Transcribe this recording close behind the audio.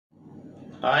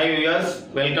Hi viewers,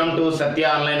 welcome to Satya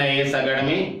online IAS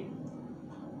academy.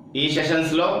 ఈ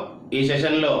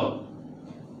సెషన్లో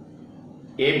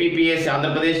APPS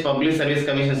Andhra Pradesh public service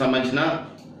commission సంబంధించిన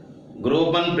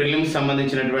group 1 prelims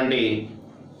సంబంధించినటువంటి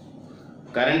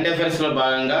current అఫైర్స్లో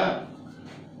భాగంగా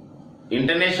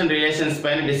ఇంటర్నేషనల్ రిలేషన్స్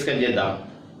పైన డిస్కస్ చేద్దాం.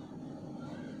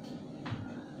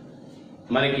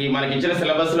 మనకి ఇచ్చిన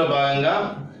సిలబస్లో భాగంగా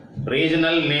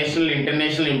regional, national,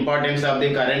 international importance of the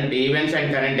current events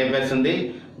and current affairs ఉంది.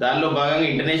 దానిలో భాగంగా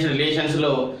ఇంటర్నేషనల్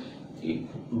రిలేషన్స్లో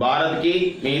భారత్కి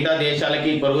మిగతా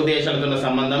దేశాలకి, పొరుగు దేశాలతో ఉన్న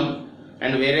సంబంధం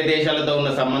అండ్ వేరే దేశాలతో ఉన్న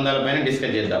సంబంధాలపైన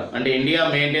డిస్కస్ చేద్దాం. అంటే India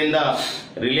maintain the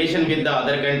relation with the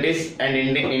other countries and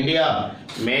India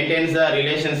maintains the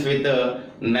relations with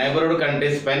neighbourhood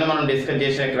countries పైన మనం డిస్కస్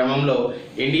చేసే క్రమంలో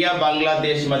ఇండియా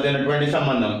బంగ్లాదేశ్ మధ్య ఉన్నటువంటి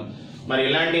సంబంధం, మరి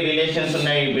ఇలాంటి రిలేషన్స్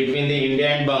ఉన్నాయి between the India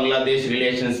and Bangladesh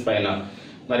relations పైన.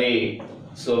 మరి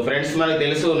సో ఫ్రెండ్స్, మనకు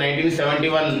తెలుసు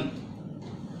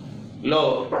 1971లో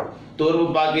తూర్పు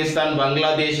పాకిస్తాన్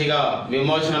బంగ్లాదేశ్గా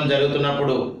విమోచనం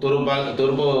జరుగుతున్నప్పుడు,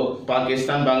 తూర్పు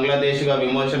పాకిస్తాన్ బంగ్లాదేశ్గా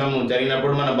విమోచనం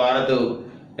జరిగినప్పుడు మన భారత్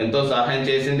ఎంతో సహాయం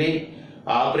చేసింది.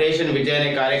 ఆపరేషన్ విజయ్ అనే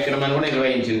కార్యక్రమాన్ని కూడా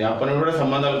నిర్వహించింది. అప్పటి కూడా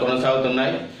సంబంధాలు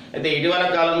కొనసాగుతున్నాయి. అయితే ఇటీవల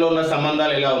కాలంలో ఉన్న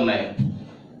సంబంధాలు ఎలా ఉన్నాయి?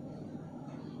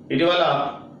 ఇటీవల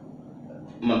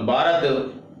భారత్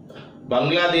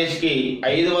బంగ్లాదేశ్కి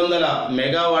 500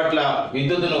 మెగావాట్ల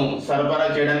విద్యుత్తును సరఫరా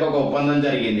చేయడానికి ఒక ఒప్పందం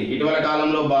జరిగింది. ఇటీవల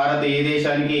కాలంలో భారత్ ఏ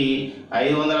దేశానికి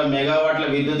 500 మెగావాట్ల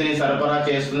విద్యుత్తుని సరఫరా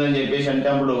చేస్తుందని చెప్పేసి అంటే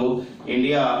అప్పుడు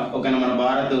ఇండియా మన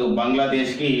భారత్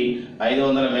బంగ్లాదేశ్కి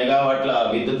 500 మెగావాట్ల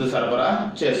విద్యుత్ సరఫరా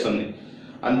చేస్తుంది.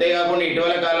 అంతేకాకుండా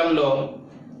ఇటీవల కాలంలో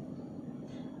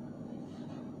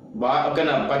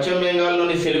పశ్చిమ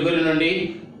బెంగాల్లోని సిలిగురి నుండి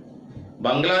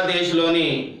బంగ్లాదేశ్లోని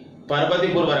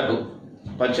పర్బతిపూర్ వరకు,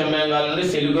 పశ్చిమ బెంగాల్లోని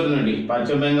సిలిగురి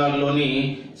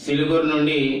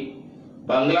నుండి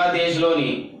బంగ్లాదేశ్లోని,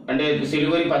 అంటే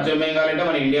సిలిగురి పశ్చిమ బెంగాల్ అంటే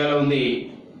మన ఇండియాలో ఉంది.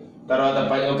 తర్వాత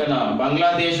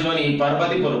బంగ్లాదేశ్లోని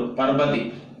పర్బతిపూర్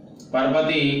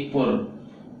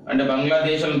అంటే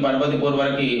బంగ్లాదేశ్లోని పర్బతిపూర్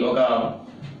వరకు ఒక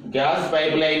గ్యాస్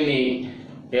పైప్ లైన్ ని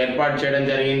ఏర్పాటు చేయడం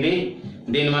జరిగింది.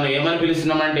 దీన్ని మనం ఏమని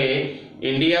పిలుస్తున్నామంటే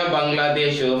India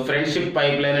Bangladesh friendship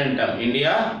pipe line అంటాం.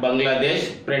 India Bangladesh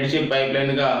friendship pipe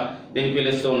line గా దీన్ని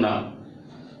పిలుస్తూ ఉన్నాం.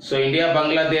 So India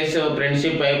Bangladesh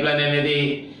friendship pipe line అనేది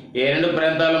ఏ రెండు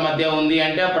ప్రాంతాల మధ్య ఉంది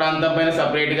అంటే ఆ ప్రాంతం పైన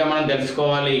సపరేట్ గా మనం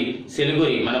తెలుసుకోవాలి.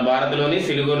 సిలిగురి, మన భారత్లోని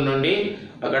సిలిగురి నుండి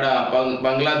అక్కడ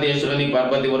బంగ్లాదేశ్ లోని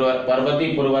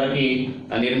పర్బతిపూర్ వరకు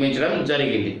నిర్మించడం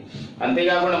జరిగింది.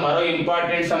 అంతేకాకుండా మరో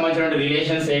ఇంపార్టెంట్ సంబంధించిన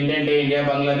రిలేషన్స్ ఏంటంటే ఇండియా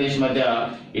బంగ్లాదేశ్ మధ్య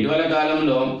ఇటీవల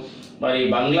కాలంలో మరి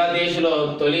బంగ్లాదేశ్ లో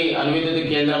తొలి అణువిద్యుత్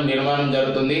కేంద్రం నిర్మాణం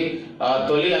జరుగుతుంది. ఆ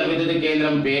తొలి అణువిద్యుత్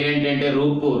కేంద్రం పేరేంటంటే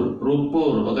రూప్పూర్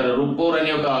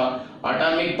అనే ఒక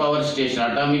అటామిక్ పవర్ స్టేషన్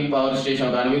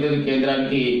ఒక అణువిద్యుత్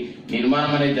కేంద్రానికి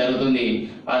నిర్మాణం అనేది జరుగుతుంది.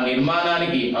 ఆ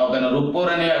నిర్మాణానికి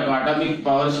రూప్పూర్ అనే ఒక అటామిక్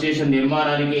పవర్ స్టేషన్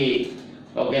నిర్మాణానికి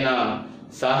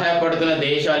సహాయపడుతున్న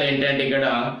దేశాలు ఏంటంటే ఇక్కడ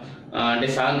అంటే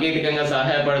సాంకేతికంగా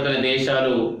సహాయపడుతున్న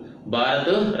దేశాలు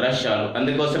భారత్, రష్యాలు.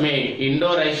 అందుకోసమే ఇండో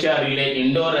రష్యా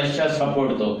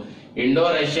సపోర్ట్ తో ఇండో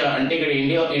రష్యా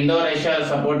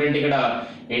సపోర్ట్ అంటే ఇక్కడ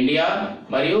ఇండియా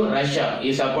మరియు రష్యా ఈ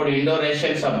సపోర్ట్ ఇండో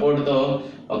రష్యన్ సపోర్ట్ తో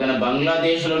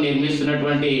బంగ్లాదేశ్ లో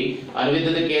నిర్మిస్తున్నటువంటి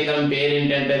అణువిద్యుత్ కేంద్రం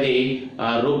పేరేంటంటే అది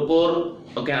రూప్పూర్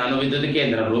అణువిద్యుత్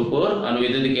కేంద్రం.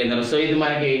 సో ఇది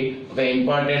మనకి ఒక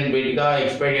ఇంపార్టెంట్ బిట్ గా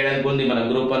ఎక్స్పెక్ట్ చేయడానికి ఉంది మన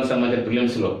గ్రూప్ 1 సంబంధించిన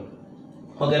ప్రిలిమ్స్ లో.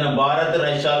 భారత్,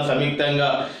 రష్యాలు సంయుక్తంగా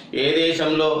ఏ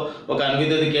దేశంలో ఒక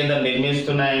అణువిద్యుత్ కేంద్రం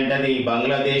నిర్మిస్తున్నాయంటే అది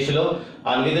బంగ్లాదేశ్ లో.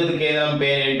 అణువిద్యుత్ కేంద్రం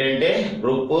పేరు ఏంటంటే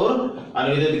రూప్పూర్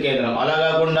అణువిద్యుత్ కేంద్రం. అలా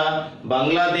కాకుండా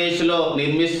బంగ్లాదేశ్ లో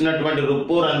నిర్మిస్తున్నటువంటి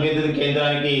రూప్పూర్ అణువిద్యుత్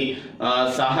కేంద్రానికి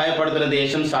సహాయపడుతున్న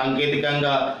దేశం,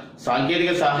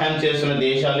 సాంకేతిక సహాయం చేస్తున్న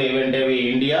దేశాలు ఏవంటే అవి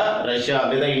ఇండియా, రష్యా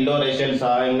లేదా ఇండో రష్యన్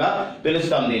సహాయంగా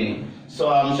పిలుస్తాం దీన్ని. సో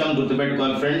ఆ అంశం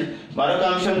గుర్తుపెట్టుకోవాలి ఫ్రెండ్స్. మరొక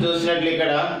అంశం చూసినట్లు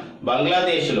ఇక్కడ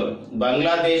బంగ్లాదేశ్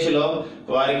లో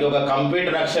వారికి ఒక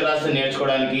కంప్యూటర్ అక్షరాస్యత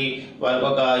నేర్చుకోవడానికి, వారికి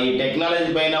ఈ టెక్నాలజీ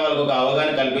పైన వాళ్ళకి ఒక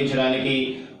అవగాహన కల్పించడానికి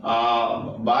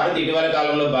భారత్ ఇటీవల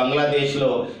కాలంలో బంగ్లాదేశ్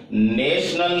లో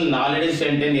నేషనల్ నాలెడ్జ్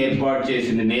సెంటర్ ఏర్పాటు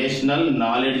చేసింది.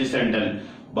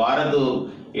 భారత్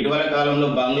ఇటీవల కాలంలో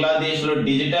బంగ్లాదేశ్ లో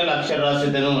డిజిటల్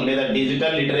అక్షరాస్యతను లేదా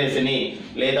డిజిటల్ లిటరసీని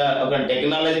లేదా ఒక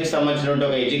టెక్నాలజీకి సంబంధించినటువంటి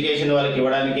ఒక ఎడ్యుకేషన్ వాళ్ళకి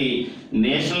ఇవ్వడానికి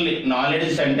నేషనల్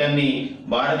నాలెడ్జ్ సెంటర్ ని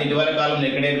భారత్ ఇటీవల కాలంలో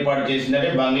ఎక్కడ ఏర్పాటు చేసిందంటే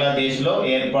బంగ్లాదేశ్ లో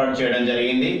ఏర్పాటు చేయడం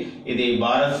జరిగింది. ఇది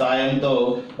భారత్ సాయంతో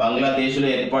బంగ్లాదేశ్ లో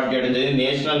ఏర్పాటు చేయడం జరిగింది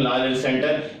నేషనల్ నాలెడ్జ్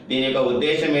సెంటర్. దీని యొక్క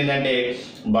ఉద్దేశం ఏంటంటే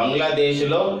బంగ్లాదేశ్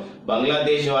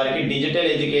వారికి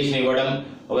డిజిటల్ ఎడ్యుకేషన్ ఇవ్వడం,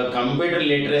 ఒక కంప్యూటర్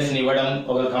లిటరసీని ఇవ్వడం,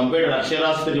 ఒక కంప్యూటర్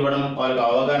అక్షరాస్యతని ఇవ్వడం, వాళ్ళకి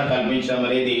అవగాహన కల్పించడం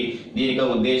అనేది దీనికి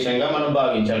ఉద్దేశంగా మనం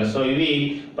భావించాలి. సో ఇవి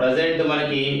ప్రజెంట్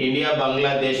మనకి ఇండియా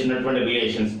బంగ్లాదేశ్ ఉన్నటువంటి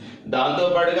రిలేషన్స్. దాంతో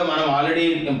పాటుగా మనం ఆల్రెడీ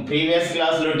ప్రీవియస్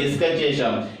క్లాస్ లో డిస్కస్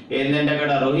చేశాం ఏంటంటే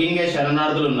అక్కడ రోహింగ్యా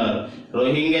శరణార్థులు ఉన్నారు.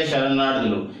 రోహింగ్యా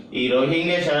శరణార్థులు, ఈ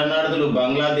రోహింగ్యా శరణార్థులు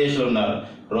బంగ్లాదేశ్ లో ఉన్నారు.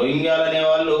 రోహింగ్యాలు అనే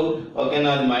వాళ్ళు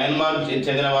ఓకేనా మయన్మార్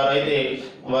చెందిన వారు అయితే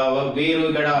వీరు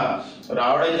ఇక్కడ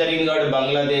రావడం జరిగింది కాబట్టి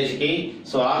బంగ్లాదేశ్ కి.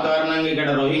 సో ఆ కారణంగా ఇక్కడ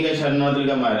రోహింగ్యా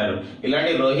శరణార్థులుగా మారారు.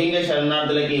 ఇలాంటి రోహింగ్యా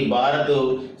శరణార్థులకి భారత్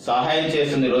సహాయం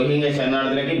చేస్తుంది. రోహింగ్యా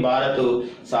శరణార్థులకి భారత్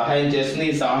సహాయం చేస్తుంది.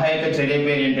 ఈ సహాయక చర్య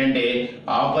పేరు ఏంటంటే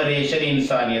ఆపరేషన్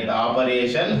ఇన్సానియత్.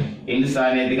 ఆపరేషన్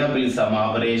ఇన్సానియత్ గా పిలుస్తాం.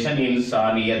 Operation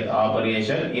Insaniyat,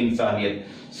 operation Insaniyat.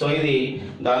 So ఇది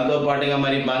దాంతో పాటుగా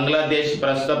మరి బంగ్లాదేశ్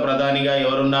ప్రస్తుత ప్రధానిగా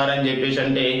ఎవరున్నారని చెప్పేసి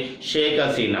అంటే షేక్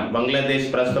హసీనా. బంగ్లాదేశ్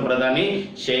ప్రస్తుత ప్రధాని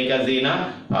షేక్ హసీనా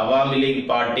అవామీ లీగ్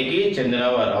పార్టీకి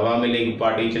చెందినవారు. అవామీ లీగ్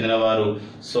పార్టీకి చెందినవారు.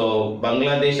 సో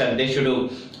బంగ్లాదేశ్ అధ్యక్షుడు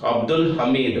అబ్దుల్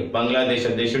హమీద్. బంగ్లాదేశ్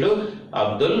అధ్యక్షుడు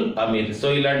అబ్దుల్ హమీద్. సో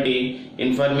ఇలాంటి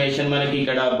ఇన్ఫర్మేషన్ మనకి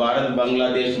ఇక్కడ భారత్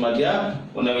బంగ్లాదేశ్ మధ్య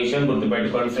ఉన్న విషయం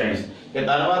గుర్తుపెట్టుకోండి ఫ్రెండ్స్.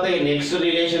 తర్వాత ఈ నెక్స్ట్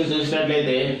రిలేషన్స్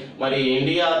చూసినట్లయితే మరి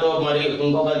ఇండియాతో మరి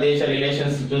ఇంకొక దేశ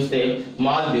రిలేషన్స్ చూస్తే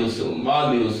మాల్దీవ్స్.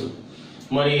 మాల్దీవ్స్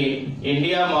మరి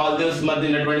ఇండియా మాల్దీవ్స్ మధ్య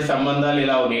ఉన్నటువంటి సంబంధాలు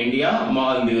ఎలా ఉన్నాయి? ఇండియా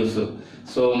మాల్దీవ్స్.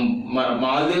 సో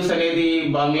మాల్దీవ్స్ అనేది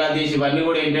బంగ్లాదేశ్ ఇవన్నీ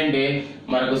కూడా ఏంటంటే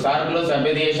మనకు సార్క్ లో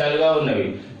సభ్య దేశాలుగా ఉన్నవి.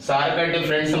 సార్క్ అంటే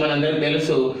ఫ్రెండ్స్ మనందరికి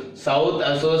తెలుసు south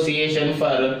association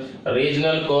for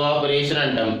regional cooperation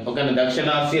అంటాం. ఒక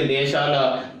దక్షిణాసియా దేశాల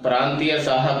ప్రాంతీయ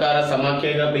సహకార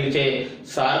సమాఖ్యగా పిలిచే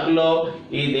సార్క్ లో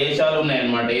ఈ దేశాలు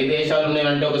ఉన్నాయన్నమాట. ఏ దేశాలు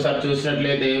ఉన్నాయంటే ఒకసారి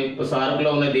చూసినట్లయితే సార్క్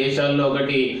లో ఉన్న దేశాల్లో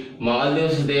ఒకటి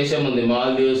మాల్దీవ్స్ దేశం ఉంది.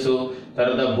 మాల్దీవ్స్,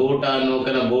 తర్వాత భూటాన్,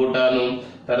 భూటాను,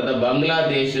 తర్వాత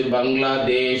బంగ్లాదేశ్,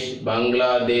 బంగ్లాదేశ్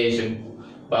బంగ్లాదేశ్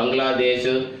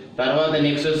బంగ్లాదేశ్ తర్వాత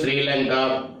నెక్స్ట్ శ్రీలంక,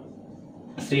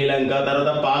 శ్రీలంక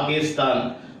తర్వాత పాకిస్తాన్,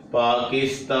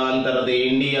 పాకిస్తాన్ తర్వాత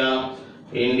ఇండియా,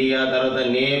 ఇండియా తర్వాత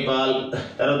నేపాల్,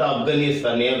 తర్వాత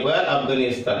ఆఫ్ఘనిస్తాన్, నేపాల్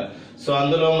ఆఫ్ఘనిస్తాన్. సో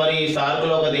అందులో మరి సార్క్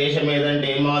లో ఒక దేశం ఏదంటే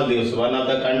Maldives. One of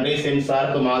the countries in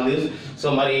SAARC Maldives. So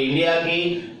మరి ఇండియాకి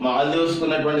మాల్దీవ్స్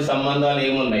ఉన్నటువంటి సంబంధాలు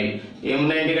ఏమున్నాయి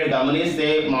ఇక్కడ గమనిస్తే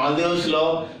మాల్దీవ్స్ లో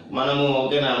మనము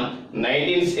ఓకేనా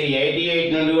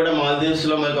 1988 నుండి కూడా మాల్దీవ్స్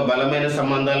లో మనకు బలమైన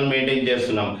సంబంధాలు మెయింటైన్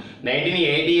చేస్తున్నాం.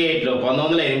 1988 లో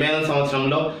 1988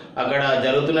 సంవత్సరంలో అక్కడ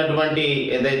జరుగుతున్నటువంటి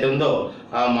ఏదైతే ఉందో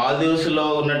ఆ మాల్దీవ్స్ లో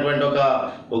ఉన్నటువంటి ఒక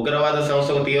ఉగ్రవాద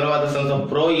సంస్థ, ఒక తీవ్రవాద సంస్థ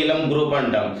ప్రో ఇలం గ్రూప్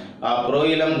అంటాం. ఆ ప్రో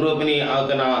ఇలం గ్రూప్ ని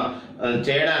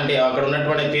చేయడం అంటే అక్కడ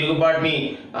ఉన్నటువంటి తిరుగుబాటుని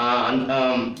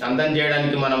అంతం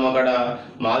చేయడానికి మనం అక్కడ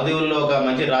మాల్దీవుల్లో ఒక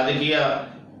మంచి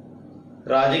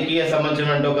రాజకీయ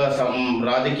సంబంధించినటువంటి ఒక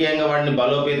రాజకీయంగా వాటిని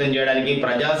బలోపేతం చేయడానికి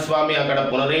ప్రజాస్వామ్య అక్కడ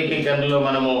పునరేకీకరణలో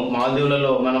మనము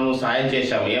మాల్దీవులలో మనము సాయం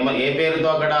చేశాము. ఏ పేరుతో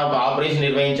అక్కడ operation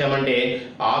నిర్వహించామంటే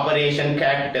operation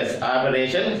cactus.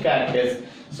 Operation cactus.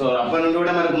 So అప్పటి నుండి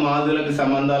కూడా మనకు మాల్దీవులకు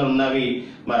సంబంధాలు ఉన్నవి.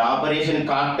 మరి ఆపరేషన్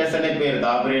కాక్టస్ అనే పేరుతో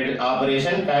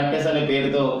ఆపరేషన్ కాక్టస్ అనే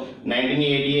పేరుతో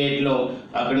 1988 లో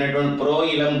అక్కడ ఉన్నటువంటి ప్రో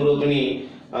ఇలం గ్రూప్ ని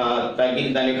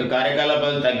దాని యొక్క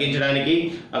కార్యకలాపాలు తగ్గించడానికి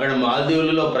అక్కడ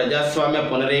మాల్దీవులలో ప్రజాస్వామ్య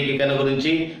పునరేకీకరణ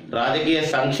గురించి, రాజకీయ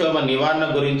సంక్షోభ నివారణ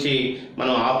గురించి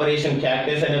మనం ఆపరేషన్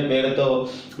క్యాక్టస్ అనే పేరుతో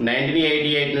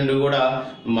 1988 నుండి కూడా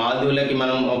మాల్దీవులకి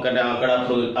మనం అక్కడ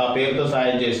ఆ పేరుతో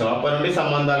సాయం చేసాం. అప్పటి నుండి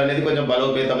సంబంధాలు అనేది కొంచెం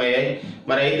బలోపేతమయ్యాయి.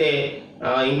 మరి అయితే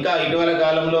ఇంకా ఇటీవల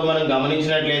కాలంలో మనం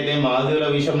గమనించినట్లయితే మాల్దీవుల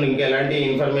విషయంలో ఇంకా ఎలాంటి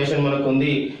ఇన్ఫర్మేషన్ మనకు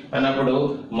ఉంది అన్నప్పుడు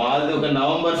మాల్దీవ్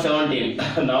నవంబర్ 17,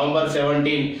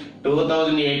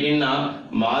 2018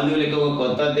 మాల్దీవులకి ఒక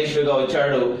కొత్త అధ్యక్షుడిగా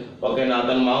వచ్చాడు. ఓకేనా,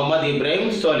 అతను మహమ్మద్ ఇబ్రాహీం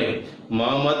సోలే.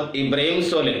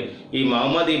 ఈ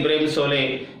మహమ్మద్ ఇబ్రాహీం సోలే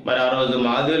మరి ఆ రోజు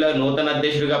మాల్దీవుల నూతన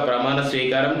అధ్యక్షుడిగా ప్రమాణ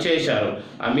స్వీకారం చేశారు.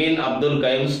 అమీన్ అబ్దుల్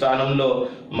ఖయీం స్థానంలో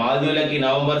మాల్దీవులకి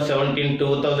నవంబర్ 17,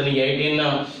 2018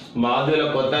 మాల్దీవుల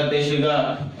కొత్త అధ్యక్షుడిగా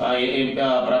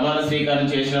ప్రమాణ స్వీకారం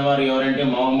చేసిన వారు ఎవరంటే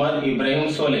మహమ్మద్ ఇబ్రాహీం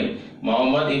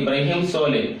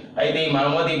సోలే. అయితే ఈ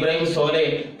మహమ్మద్ ఇబ్రాహీం సోలే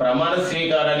ప్రమాణ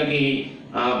స్వీకారానికి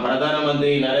ప్రధానమంత్రి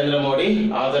నరేంద్ర మోడీ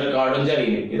హాజరు కావడం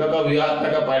జరిగింది. ఇది ఒక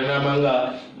వ్యూహాత్మక పరిణామంగా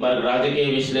మరి రాజకీయ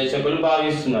విశ్లేషకులు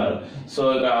భావిస్తున్నారు. సో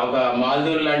ఇక ఒక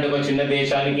మాల్దీవులు లాంటి ఒక చిన్న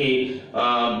దేశానికి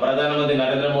ప్రధానమంత్రి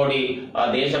నరేంద్ర మోడీ ఆ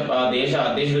దేశ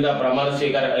అధ్యక్షుడిగా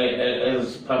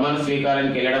ప్రమాణ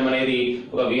స్వీకారానికి వెళ్ళడం అనేది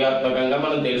ఒక వ్యూహాత్మకంగా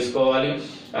మనం తెలుసుకోవాలి.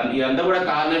 ఇదంతా కూడా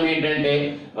కారణం ఏంటంటే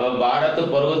భారత్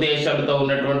పొరుగు దేశాలతో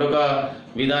ఉన్నటువంటి ఒక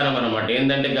విధానం అనమాట.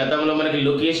 ఏంటంటే గతంలో మనకి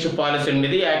లుకిస్ట్ పాలసీ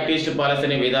ఉండేది, యాక్టివిస్ట్ పాలసీ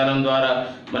అనే విధానం ద్వారా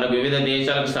మనకు వివిధ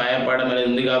దేశాలకు సహాయపడడం అనేది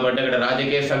ఉంది. కాబట్టి అక్కడ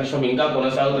రాజకీయ సంక్షోభం ఇంకా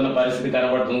కొనసాగుతున్న పరిస్థితి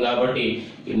కనబడుతుంది. కాబట్టి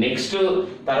నెక్స్ట్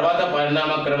తర్వాత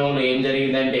పరిణామ క్రమంలో ఏం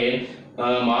జరిగిందంటే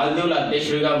మాల్దీవుల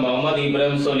అధ్యక్షుడిగా మహమ్మద్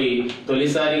ఇబ్రాహీం సోలీ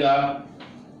తొలిసారిగా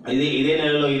ఇదే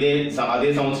నెలలో అదే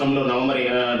సంవత్సరంలో నవంబర్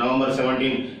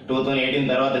 17, 2018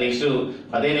 తర్వాత నెక్స్ట్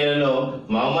అదే నెలలో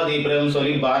మహమ్మద్ ఇబ్రాహిం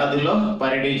సోలి భారత్లో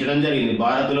పర్యటించడం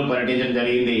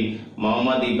జరిగింది.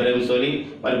 మహమ్మద్ ఇబ్రాహిం సోలి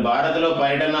మరి భారత్లో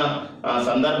పర్యటన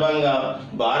సందర్భంగా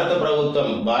భారత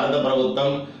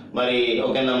ప్రభుత్వం మరి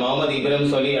ఓకేనా మహమ్మద్ ఇబ్రాహిం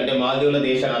సోలి అంటే మాల్దీవుల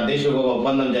దేశాన్ని అధ్యక్షుడు ఒక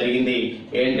ఒప్పందం జరిగింది.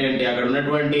 ఏంటంటే అక్కడ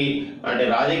ఉన్నటువంటి అంటే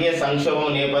రాజకీయ సంక్షోభం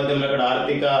నేపథ్యంలో అక్కడ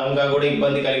ఆర్థికంగా కూడా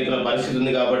ఇబ్బంది కలుగుతున్న పరిస్థితి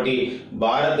ఉంది కాబట్టి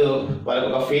భారత్ వాళ్ళకి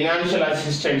ఒక ఫైనాన్షియల్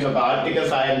అసిస్టెన్స్ ఒక ఆర్థిక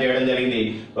సాయం చేయడం జరిగింది.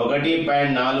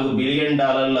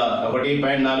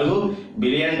 $1.4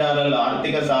 బిలియన్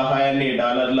ఆర్థిక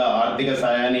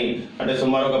సాయాన్ని అంటే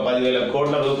సుమారు ఒక 10,000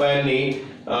 కోట్ల రూపాయలని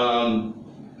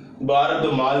భారత్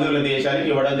మాల్దీవుల దేశానికి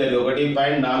ఇవ్వడం జరిగింది.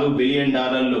 $1.4 బిలియన్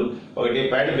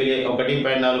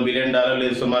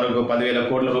సుమారు ఒక 10,000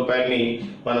 కోట్ల రూపాయలని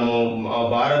మనము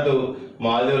భారత్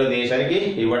మాల్దీవుల దేశానికి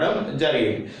ఇవ్వడం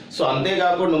జరిగింది. సో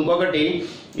అంతేకాకుండా ఇంకొకటి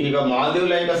ఇక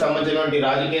మాల్దీవుల యొక్క సంబంధించినటువంటి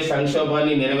రాజకీయ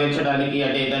సంక్షోభాన్ని నెరవేర్చడానికి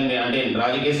అంటే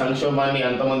రాజకీయ సంక్షోభాన్ని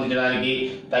అంతమొందించడానికి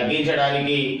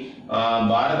తగ్గించడానికి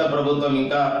భారత ప్రభుత్వం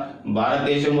ఇంకా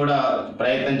భారతదేశం కూడా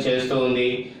ప్రయత్నం చేస్తూ ఉంది.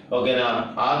 ఓకేనా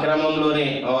ఆ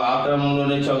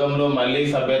క్రమంలోనే చొగంలో మళ్ళీ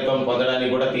సభ్యత్వం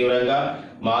పొందడానికి కూడా తీవ్రంగా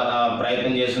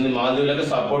ప్రయత్నం చేస్తుంది, మాల్దీవులకు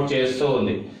సపోర్ట్ చేస్తూ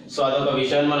ఉంది. సో అదొక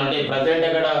విషయాన్ని మనం అంటే ప్రజెంట్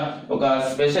అక్కడ ఒక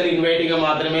స్పెషల్ ఇన్వైట్ గా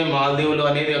మాత్రమే మాల్దీవులు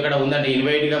అనేది అక్కడ ఉందంటే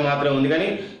ఇన్వైట్ గా మాత్రమే ఉంది, కానీ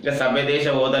ఇక సభ్య దేశ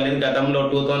హోదా అనేది గతంలో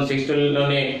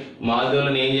 2016లోనే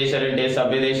మాల్దీవులను ఏం చేశారంటే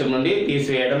సభ్య దేశం నుండి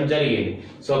తీసివేయడం జరిగింది.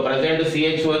 సో ప్రజెంట్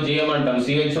CHOGM అంటాం.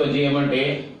 CHOGM అంటే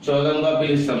చోగంగా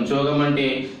పిలుస్తాం. చోగం అంటే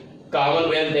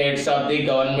Commonwealth heads of the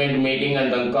government meeting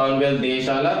అంటాం. కామన్వెల్త్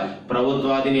దేశాల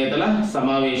ప్రభుత్వాధినేతల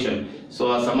సమావేశం. సో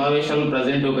ఆ సమావేశంలో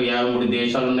ప్రజెంట్ ఒక 53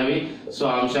 దేశాలు ఉన్నవి. సో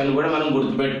ఆ అంశాన్ని కూడా మనం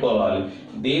గుర్తుపెట్టుకోవాలి.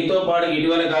 దీంతో పాటు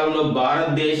ఇటీవల కాలంలో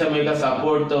భారతదేశం యొక్క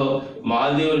సపోర్ట్ తో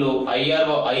మాల్దీవులు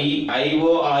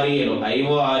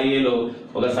IORAలో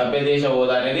ఒక సభ్య దేశ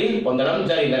హోదా అనేది పొందడం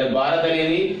జరిగింది. అంటే భారత్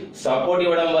అనేది సపోర్ట్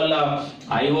ఇవ్వడం వల్ల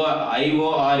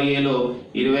IORAలో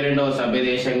 22వ సభ్య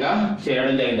దేశంగా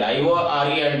చేరడం జరిగింది.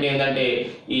 IORA అంటే ఏంటంటే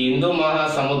ఈ హిందూ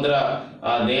మహాసముద్ర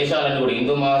దేశాలను కూడా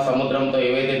హిందూ మహాసముద్రంతో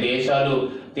ఏవైతే దేశాలు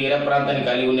తీర ప్రాంతాన్ని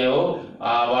కలిగి ఉన్నాయో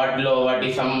వాటి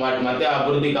మధ్య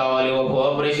అభివృద్ధి కావాలి ఒక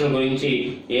కోఆపరేషన్ గురించి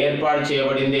ఏర్పాటు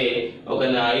చేయబడిందే ఒక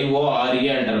IORA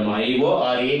అంటారు.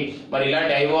 IORA మరి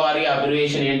ఇలాంటి IORA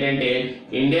అబ్రివేషన్ ఏంటంటే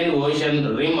ఇండియన్ ఓషన్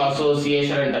రిమ్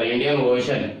అసోసియేషన్ అంటారు. ఇండియన్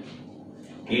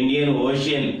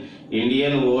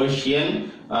ఓషన్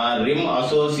రిమ్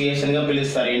అసోసియేషన్ గా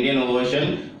పిలుస్తారు.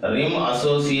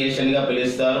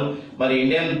 మరి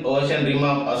ఇండియన్ ఓషన్ రిమ్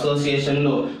అసోసియేషన్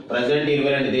లో ప్రజెంట్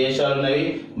 22 దేశాలు ఉన్నవి.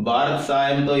 భారత్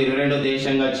సాయంతో 22వ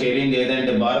దేశంగా చేరింది.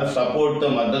 ఏదంటే భారత్ సపోర్ట్ తో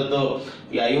మద్దతుతో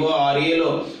ఈ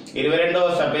IORAలో 22వ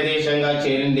సభ్య దేశంగా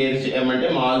చేరింది ఏమంటే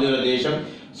మాల్దీవుల దేశం.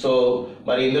 సో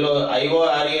మరి ఇందులో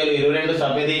IORAలో 22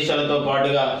 సభ్య దేశాలతో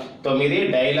పాటుగా 9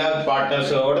 డైలాగ్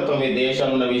పార్ట్నర్స్ కూడా 9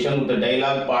 దేశాలు ఉన్న విషయం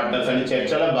డైలాగ్ పార్ట్నర్స్ అంటే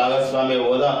చర్చల భాగస్వామ్య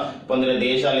హోదా పొందిన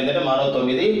దేశాలు ఏంటంటే మరో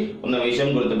 9 ఉన్న విషయం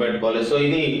గుర్తుపెట్టుకోవాలి. సో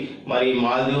ఇది మరి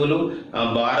మాల్దీవులు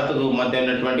భారత్ మధ్య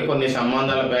ఉన్నటువంటి కొన్ని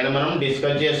సంబంధాల పైన మనం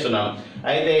డిస్కస్ చేస్తున్నాం.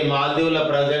 అయితే మాల్దీవుల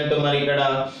ప్రజెంట్ మరి ఇక్కడ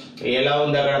ఎలా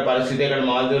ఉంది అక్కడ పరిస్థితి? అక్కడ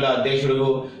మాల్దీవుల అధ్యక్షుడు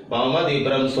మహమ్మద్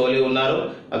ఇబ్రాహిం సోలి ఉన్నారు.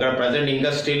 అక్కడ ప్రజెంట్ ఇంకా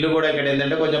స్టిల్ కూడా ఇక్కడ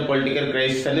ఏంటంటే కొంచెం పొలిటికల్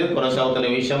క్రైసిస్ అనేది కొనసాగుతున్న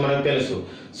విషయం మనకు తెలుసు.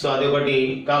 సో అది ఒకటి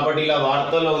కాబట్టి ఇలా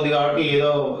వార్తల్లో ఉంది కాబట్టి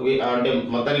ఏదో అంటే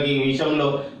మొత్తానికి ఈ విషయంలో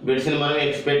బిడ్స్ని మనం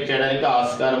ఎక్స్పెక్ట్ చేయడానికి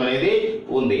ఆస్కారం అనేది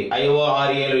ఉంది.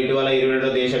 IORAలో ఇటీవల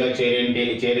 22వ దేశంగా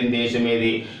చేరిన దేశం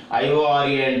ఏది?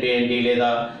 IORA అంటే ఏంటి?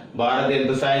 లేదా భారత్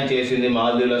ఎంత సాయం చేసింది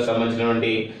మాల్దీవులకు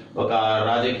సంబంధించినటువంటి ఒక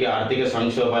రాజకీయ ఆర్థిక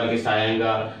సంక్షోభానికి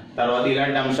సాయంగా? తర్వాత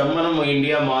ఇలాంటి అంశం మనం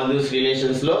ఇండియా మాల్దీవ్స్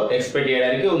రిలేషన్స్ లో ఎక్స్పెక్ట్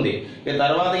చేయడానికి ఉంది. ఇక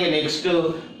తర్వాత నెక్స్ట్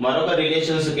మరొక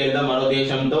రిలేషన్స్ కి వెళ్దాం. మరో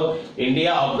దేశంతో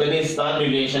ఇండియా ఆఫ్ఘనిస్తాన్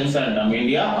రిలేషన్స్ అంటాం.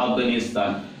 ఇండియా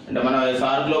ఆఫ్ఘనిస్తాన్ అంటే మన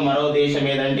సార్క్ లో మరో దేశం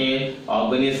ఏదంటే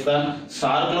ఆఫ్ఘనిస్తాన్.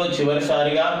 సార్క్ లో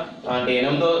చివరిసారిగా అంటే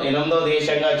 8వ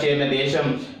దేశంగా చేరిన దేశం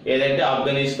ఏదంటే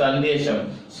ఆఫ్ఘనిస్తాన్ దేశం.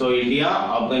 సో ఇండియా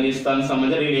ఆఫ్ఘనిస్తాన్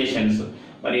సంబంధించిన రిలేషన్స్.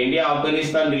 మరి ఇండియా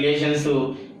ఆఫ్ఘనిస్తాన్ రిలేషన్స్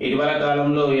ఇటీవల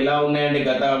కాలంలో ఎలా ఉన్నాయంటే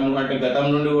గతం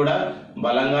నుండి కూడా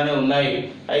బలంగానే ఉన్నాయి.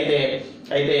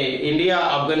 అయితే ఇండియా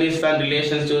ఆఫ్ఘనిస్తాన్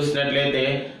రిలేషన్స్ చూసినట్లయితే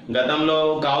గతంలో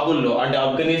కాబూల్లో అంటే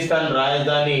ఆఫ్ఘనిస్తాన్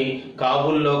రాజధాని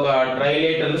కాబూల్లో ఒక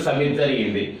ట్రైలేటరల్ సమిట్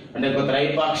జరిగింది. అంటే ఒక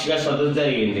త్రైపాక్షిక సదస్సు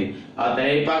జరిగింది. ఆ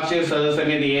త్రైపాక్షిక సదస్సు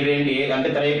అనేది ఏదేంటి అంటే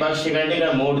త్రైపాక్షిక అంటే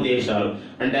ఇక్కడ 3 దేశాలు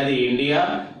అంటే అది ఇండియా,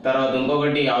 తర్వాత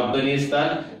ఇంకొకటి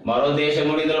ఆఫ్ఘనిస్తాన్, మరో దేశం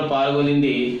కూడా ఇందులో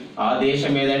పాల్గొనింది. ఆ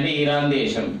దేశం ఏదంటే ఇరాన్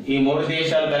దేశం. ఈ 3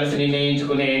 దేశాలు కలిసి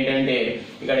నిర్ణయించుకునే ఏంటంటే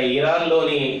ఇక్కడ ఇరాన్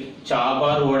లోని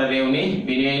చాబార్ ఓడరేవుని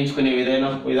ఉపయోగించుకునే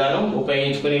విధానం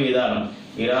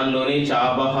ఇరాన్ లోని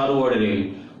చాబహార్ ఓడరేవు.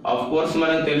 ఆఫ్ కోర్స్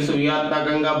మనకు తెలుసు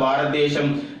వ్యూహాత్మకంగా భారతదేశం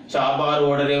చాబార్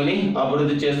ఓడరేవుని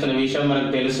అభివృద్ధి చేస్తున్న విషయం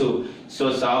మనకు తెలుసు. సో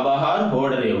చాబహార్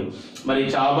ఓడరేవు. మరి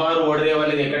చాబార్ ఓడరేవు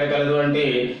అనేది ఎక్కడ కలదు అంటే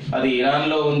అది ఇరాన్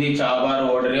లో ఉంది చాబార్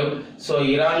ఓడరేవు. సో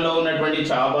ఇరాన్ లో ఉన్నటువంటి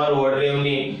చాబార్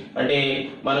ఓడరేవుని అంటే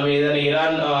మనం ఏదైనా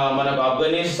మనకు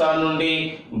ఆఫ్ఘనిస్తాన్ నుండి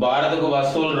భారత్కు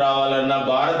వస్తువులు రావాలన్నా,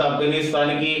 భారత్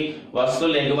ఆఫ్ఘనిస్తాన్ కి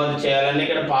వస్తువులు ఎగుమతి చేయాలన్నా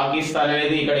ఇక్కడ పాకిస్తాన్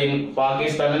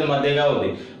అనేది మధ్యగా ఉంది.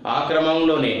 ఆ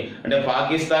క్రమంలోనే అంటే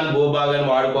పాకిస్తాన్ భూభాగాన్ని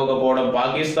వాడుకోకపోవడం,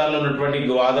 పాకిస్తాన్ ఉన్నటువంటి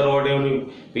గ్వాదర్ ఓడరేవుని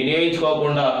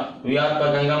వినియోగించుకోకుండా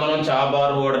వ్యూహాత్మకంగా మనం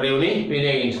చాబార్ ఓడరేవుని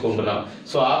వినియోగించుకుంటున్నాం.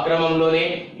 సో ఆ క్రమంలోనే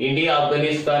ఇండియా,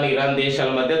 ఆఫ్ఘనిస్తాన్, ఇరాన్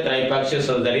దేశాల మధ్య త్రైపాక్షిక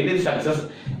సదస్సు జరిగింది. ఇది సక్సెస్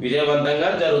విజయవంతంగా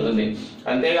జరుగుతుంది.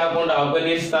 అంతేకాకుండా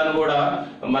ఆఫ్ఘనిస్తాన్ కూడా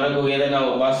మనకు ఏదైనా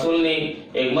వస్తువుల్ని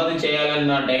ఎగుమతి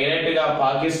చేయాలన్నా డైరెక్ట్ గా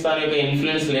పాకిస్తాన్ యొక్క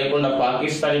ఇన్ఫ్లుయెన్స్ లేకుండా,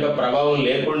 పాకిస్తాన్ యొక్క ప్రభావం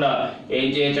లేకుండా ఏం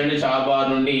చేయొచ్చంటే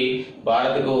చాబార్ నుండి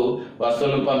భారత్కు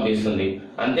వస్తువులను పంపిస్తుంది.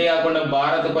 అంతేకాకుండా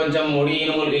భారత్ కొంచెం ముడి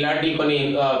ఇనుములు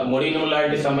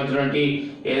లాంటి సంబంధించినటువంటి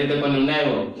ఏదైతే కొన్ని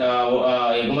ఉన్నాయో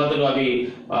ఎగుమతులు అవి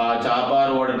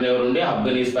చాబార్ ఓడరేవు నుండి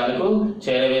ఆఫ్ఘనిస్తాన్ కు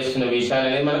చేరవేస్తున్న విషయాలు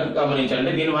అనేది మనకు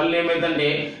గమనించాలి. దీని వల్ల ఏమైందంటే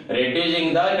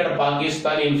రెడ్యూసింగ్ ద ఇక్కడ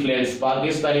పాకిస్తాన్ యొక్క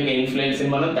ఇన్ఫ్లుయెన్స్ ని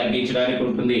మనం తగ్గించడానికి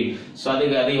ఉంటుంది. సో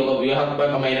అది ఒక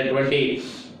వ్యూహాత్మకమైనటువంటి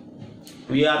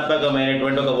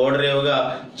ఒక ఓడరేవుగా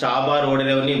చాబార్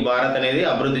ఓడరేవుని భారత్ అనేది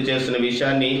అభివృద్ధి చేస్తున్న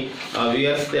విషయాన్ని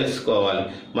వ్యూయర్స్ తెలుసుకోవాలి.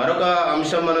 మరొక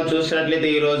అంశం మనం చూసినట్లయితే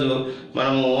ఈరోజు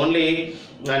మనం ఓన్లీ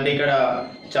అంటే ఇక్కడ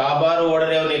చాబార్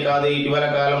ఓడరేవుని కాదు, ఇటీవల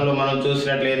కాలంలో మనం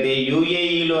చూసినట్లయితే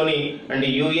యుఏఈలోని అంటే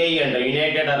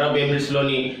యునైటెడ్ అరబ్ ఎమిరేట్స్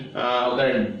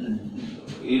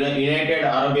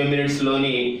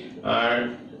లోని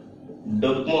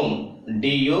డుక్ముమ్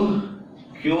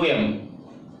DUQM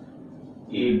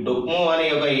ఈ డుక్ము అనే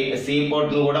ఒక సీ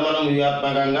పోర్ట్ ను కూడా మనం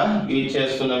వ్యూహాత్మకంగా యూజ్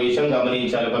చేస్తున్న విషయం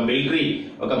గమనించాలి.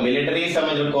 ఒక మిలిటరీ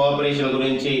సంబంధించిన కోఆపరేషన్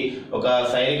గురించి, ఒక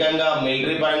సైనికంగా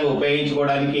మిలిటరీ పరంగా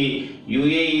ఉపయోగించుకోవడానికి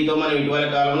యుఏఈతో మనం ఇటీవల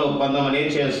కాలంలో ఒప్పందం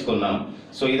అనేది చేసుకున్నాం.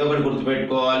 సో ఇదొకటి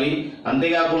గుర్తుపెట్టుకోవాలి.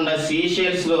 అంతేకాకుండా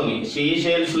సీషెల్స్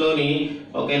లోని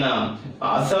ఓకేనా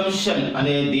అసంప్షన్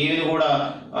అనే దీవిని కూడా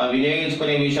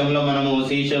వినియోగించుకునే విషయంలో మనము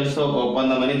సీషెల్స్ తో ఒక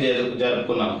ఒప్పందం అనేది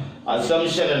జరుపుకున్నాం.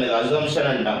 అసంప్షన్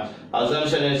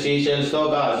సీషెల్స్ తో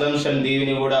ఒక అసంప్షన్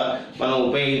దీవిని కూడా మనం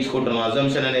ఉపయోగించుకుంటున్నాం,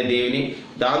 అసంప్షన్ అనే దీవిని.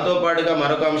 దాంతో పాటుగా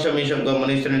మరొక అంశం విషయం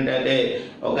గమనిస్తున్నట్టయితే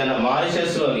ఒక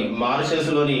మారిషస్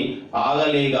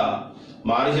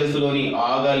లోని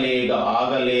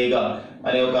ఆగలేగ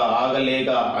అనే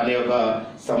ఒక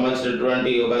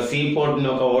సంబంధించినటువంటి ఒక సీ పోర్ట్ ని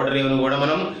ఒక ఓడరేవును కూడా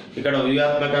మనం ఇక్కడ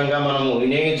వ్యూహాత్మకంగా మనం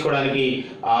వినియోగించుకోవడానికి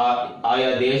ఆయా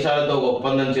దేశాలతో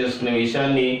ఒప్పందం చేసుకునే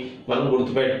విషయాన్ని మనం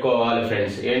గుర్తుపెట్టుకోవాలి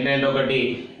ఫ్రెండ్స్. ఏంటంటే ఒకటి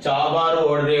చాబార్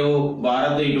ఓడరేవు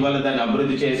భారత్ ఇటీవల దాన్ని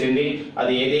అభివృద్ధి చేసింది.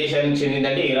 అది ఏ దేశానికి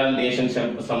చెందిందంటే ఇరాన్ దేశానికి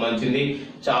సంబంధించింది.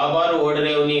 చాబార్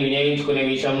ఓడరేవుని వినియోగించుకునే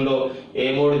విషయంలో ఏ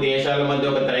 3 దేశాల మధ్య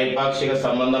ఒక త్రైపాక్షిక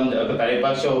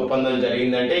ఒప్పందం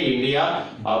జరిగిందంటే ఇండియా,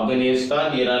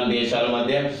 ఆఫ్ఘనిస్తాన్, ఇరాన్ దేశాల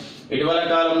మధ్య. ఇటీవల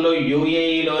కాలంలో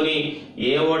యుఏఈలోని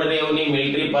ఏ ఓడరేవుని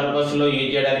మిలిటరీ పర్పస్ లో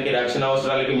యూజ్ చేయడానికి, రక్షణ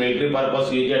అవసరాలకి మిలిటరీ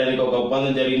పర్పస్ యూజ్ చేయడానికి ఒక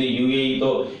ఒప్పందం జరిగింది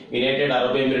యుఏఈతో, United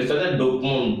Arab Emirates.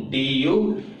 డుక్ముమ్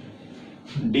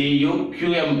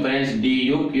DUQM friends,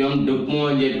 DUQM డుక్ము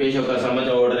అని చెప్పేసి ఒక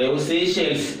సంబంధించిన ఓడరేవు.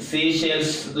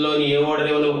 సీషెల్స్ లోని ఏ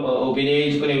ఓడరేవును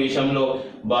వినియోగించుకునే విషయంలో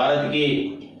భారత్ కి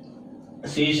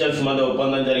సీషెల్స్ మధ్య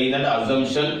ఒప్పందం జరిగిందంటే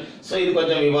అజంప్షన్. సో ఇది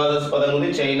కొంచెం వివాదాస్పదంగా ఉంది.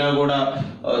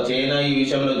 చైనా ఈ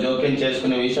విషయంలో జోక్యం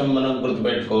చేసుకునే విషయం మనం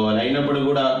గుర్తుపెట్టుకోవాలి. అయినప్పుడు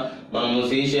కూడా మనం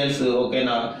సీషెల్స్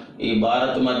ఓకేనా ఈ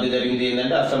భారత్ మధ్య జరిగింది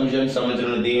ఏంటంటే అసంప్షన్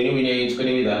సంబంధించిన దీవిని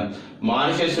వినియోగించుకునే విధానం.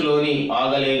 మారిషస్ లోని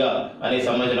ఆగలేగ అనే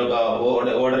సంబంధించిన ఒక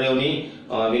ఓడరేవుని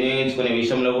వినియోగించుకునే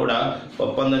విషయంలో కూడా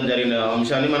ఒప్పందం జరిగిన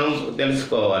అంశాన్ని మనం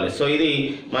తెలుసుకోవాలి. సో ఇది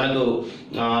మనకు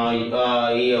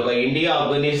ఈ యొక్క ఇండియా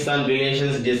ఆఫ్ఘనిస్తాన్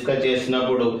రిలేషన్స్ డిస్కస్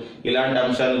చేసినప్పుడు ఇలాంటి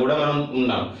అంశాలు కూడా మనం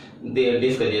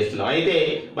డిస్కస్ చేస్తున్నాం. అయితే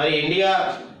మరి ఇండియా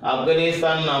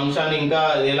ఆఫ్ఘనిస్తాన్ అంశాన్ని ఇంకా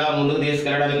ఎలా ముందుకు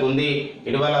తీసుకెళ్ళడానికి ఉంది.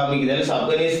 ఇటీవల మీకు తెలుసు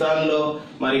ఆఫ్ఘనిస్తాన్ లో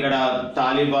మరి ఇక్కడ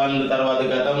తాలిబాన్ తర్వాత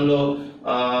గతంలో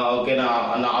ఓకేనా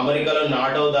అమెరికాలో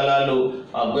నాటో దళాలు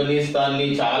ఆఫ్ఘనిస్తాన్ ని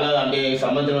చాలా అంటే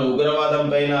సంబంధించిన ఉగ్రవాదం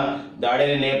పైన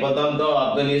దాడిని నేపథ్యంతో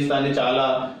ఆఫ్ఘనిస్తాన్ ని చాలా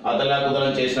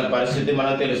అతలాకుతలం చేసిన పరిస్థితి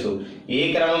మనకు తెలుసు. ఈ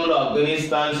క్రమంలో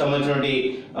ఆఫ్ఘనిస్తాన్ సంబంధించిన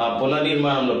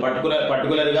పునర్నిర్మాణంలో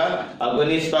పర్టికులర్ గా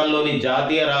ఆఫ్ఘనిస్తాన్ లోని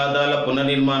జాతీయ రహదారుల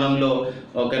పునర్నిర్మాణంలో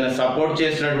ఓకేనా సపోర్ట్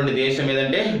చేసినటువంటి దేశం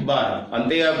ఏదంటే భారత్.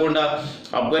 అంతేకాకుండా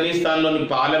ఆఫ్ఘనిస్తాన్ లోని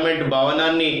పార్లమెంట్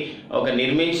భవనాన్ని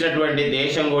నిర్మించినటువంటి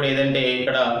దేశం కూడా ఏదంటే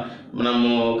ఇక్కడ మనము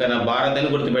ఓకేనా భారత్ అని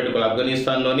గుర్తుపెట్టుకోవాలి.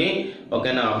 ఆఫ్ఘనిస్తాన్ లోని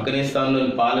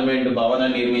పార్లమెంట్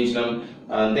భవనాన్ని నిర్మించడం.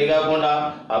 అంతేకాకుండా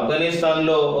ఆఫ్ఘనిస్తాన్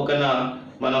లో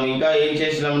మనం ఇంకా ఏం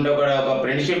చేసినామంటే ఒక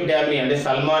ఫ్రెండ్షిప్ డ్యామ్ ని, అంటే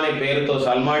సల్మా అనే పేరుతో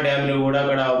సల్మా డ్యామ్ ని కూడా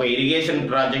అక్కడ ఒక ఇరిగేషన్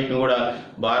ప్రాజెక్ట్ ని కూడా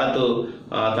భారత్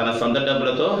తన సొంత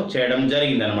డబ్బులతో చేయడం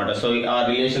జరిగింది అనమాట. సో ఆ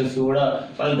రిలేషన్స్ కూడా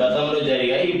మన గతంలో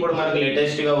జరిగాయి, ఇప్పుడు మనకు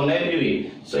లేటెస్ట్ గా ఉన్నాయి ఇవి.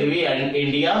 సో ఇవి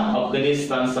ఇండియా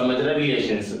ఆఫ్ఘనిస్తాన్ సంబంధించిన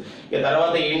రిలేషన్స్. ఇక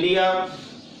తర్వాత ఇండియా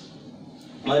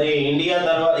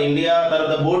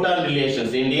తర్వాత భూటాన్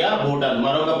రిలేషన్స్. ఇండియా భూటాన్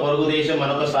మరొక పొరుగు దేశం,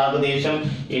 మరొక సాగు దేశం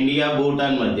ఇండియా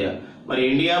భూటాన్ మధ్య. మరి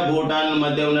ఇండియా భూటాన్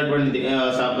మధ్య ఉన్నటువంటి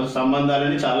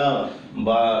సంబంధాలని చాలా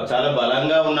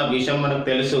బలంగా ఉన్న విషయం మనకు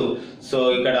తెలుసు. సో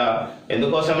ఇక్కడ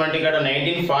ఎందుకోసం అంటే ఇక్కడ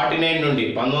 1949 నుండి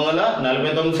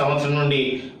 1949 సంవత్సరం నుండి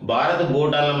భారత్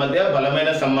భూటాన్ల మధ్య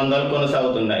బలమైన సంబంధాలు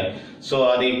కొనసాగుతున్నాయి. సో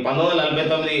అది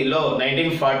 1949లో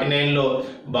 1949లో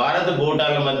భారత్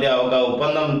భూటాన్ల మధ్య ఒక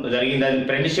ఒప్పందం జరిగింది, అది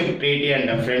ఫ్రెండ్షిప్ ట్రీటీ అంట.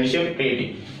 ఫ్రెండ్షిప్ ట్రీటీ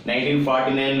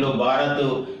 1949లో భారత్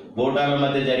భూటాన్ల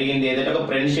మధ్య జరిగింది ఏదంటే ఒక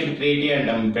ఫ్రెండ్షిప్ ట్రీటీ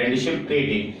అంటాం. ఫ్రెండ్షిప్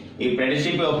ట్రీటీ, ఈ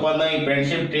ఫ్రెండ్షిప్ ఒప్పందం, ఈ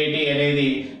ఫ్రెండ్షిప్ ట్రీటీ అనేది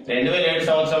 2007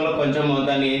 సంవత్సరంలో కొంచెం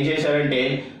దాన్ని ఏం చేశారంటే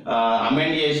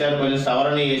అమెండ్ చేశారు, కొంచెం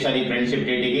సవరణ చేశారు ఈ ఫ్రెండ్షిప్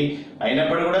ట్రీటీకి.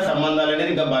 అయినప్పటికీ కూడా సంబంధాలు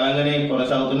అనేది ఇంకా బలంగానే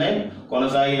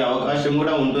కొనసాగే అవకాశం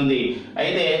కూడా ఉంటుంది.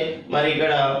 అయితే మరి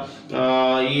ఇక్కడ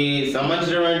ఈ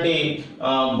సంబంధించినటువంటి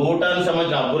భూటాన్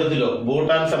సంబంధించిన అభివృద్ధిలో,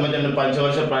 భూటాన్ సంబంధించిన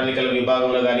పంచవర్ష ప్రణాళికల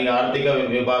విభాగంలో కానీ ఆర్థిక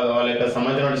విభాగాల యొక్క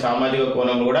సంబంధించిన సామాజిక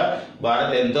కోణంలో కూడా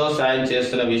భారత్ ఎంతో సాయం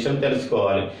చేస్తున్న విషయం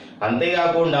తెలుసుకోవాలి.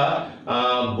 అంతేకాకుండా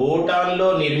భూటాన్ లో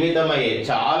నిర్మితమయ్యే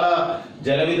చాలా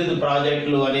జల విద్యుత్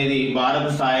ప్రాజెక్టులు అనేది భారత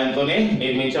సాయంతోనే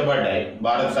నిర్మించబడ్డాయి.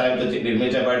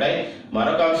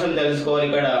 మరొక అంశం తెలుసుకోవాలి,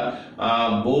 ఇక్కడ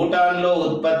భూటాన్ లో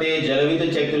ఉత్పత్తి జల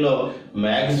విద్యుత్ శక్తిలో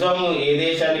మాక్సిమం ఏ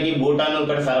దేశానికి భూటాన్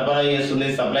ఇక్కడ సప్లై చేస్తుంది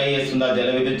ఆ జల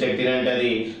విద్యుత్ శక్తిని అంటే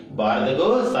అది భారత్కు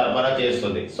సరఫరా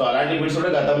చేస్తుంది. సో అలాంటి బిడ్స్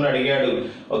కూడా గతంలో అడిగాడు.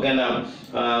 ఓకేనా,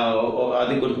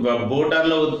 అది భూటాన్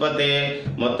లో ఉత్పత్తి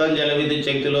మొత్తం జల విద్యుత్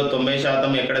శక్తిలో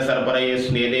 90% ఎక్కడ సరఫరా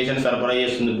చేస్తుంది, ఏ దేశానికి సరఫరా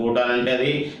చేస్తుంది భూటాన్ అంటే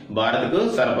అది భారత్కు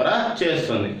సరఫరా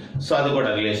చేస్తుంది. సో అది కూడా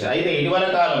రిలేషన్. అయితే ఇటీవల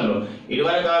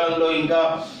కాలంలో ఇంకా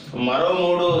మరో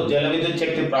 3 జల విద్యుత్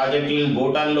శక్తి ప్రాజెక్టులను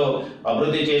భూటాన్ లో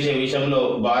అభివృద్ధి చేసే విషయంలో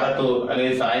భారత్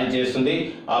అనేది సాయం చేస్తుంది.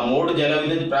 ఆ 3 జల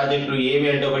విద్యుత్ ప్రాజెక్టులు ఏవి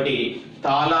అంటే ఒకటి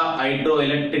తాలా హైడ్రో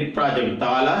ఎలక్ట్రిక్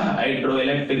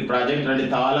ప్రాజెక్ట్ అంటే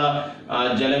తాలా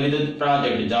జల విద్యుత్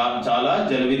ప్రాజెక్ట్, చాలా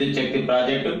జల విద్యుత్ శక్తి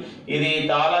ప్రాజెక్టు. ఇది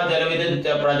తాలా జల విద్యుత్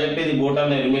ప్రాజెక్ట్, ఇది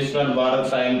భూటాన్ నిర్మిస్తున్నారు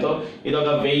భారత్ సాయంతో. ఇది ఒక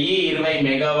 1020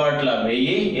 మెగావాట్ల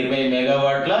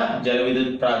జల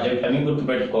విద్యుత్ ప్రాజెక్ట్ అని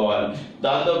గుర్తుపెట్టుకోవాలి.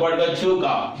 దాంతో పాటుగా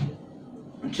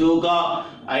చూకా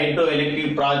హైడ్రో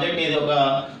ఎలక్ట్రిక్ ప్రాజెక్ట్, ఇది ఒక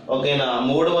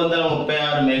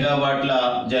 336 మెగావాట్ల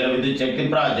జల విద్యుత్ శక్తి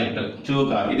ప్రాజెక్ట్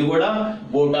చూకా, ఇది కూడా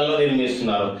భూటాన్ లో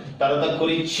నిర్మిస్తున్నారు. తర్వాత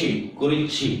కురిచ్చు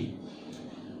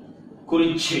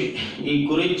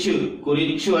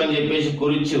అని చెప్పేసి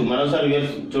కురిచ్చు, మరోసారి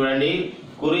చూడండి,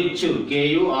 కురిచ్చు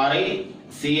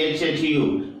KURICHHU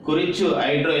కురిచ్చు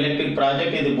హైడ్రో ఎలక్ట్రిక్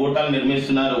ప్రాజెక్ట్, ఇది భూటాన్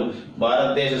నిర్మిస్తున్నారు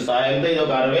భారతదేశ సహాయంతో. ఇది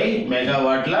ఒక 60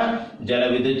 మెగావాట్ల జల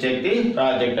విద్యుత్ శక్తి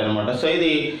ప్రాజెక్ట్ అనమాట. సో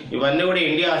ఇవన్నీ కూడా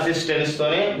ఇండియా అసిస్టెన్స్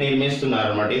తోనే నిర్మిస్తున్నారు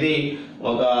అనమాట. ఇది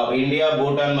ఒక ఇండియా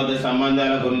భూటాన్ మధ్య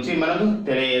సంబంధాల గురించి మనకు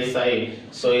తెలియజేస్తాయి.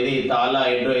 సో ఇది తాలా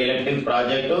హైడ్రో ఎలక్ట్రిక్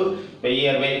ప్రాజెక్టు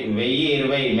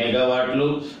 1020 మెగావాట్లు,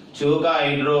 చూకా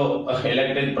హైడ్రో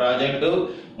ఎలక్ట్రిక్ ప్రాజెక్టు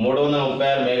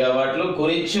 336 మెగావాట్లు,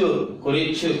 కురిచ్చు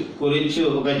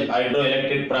ఒక హైడ్రో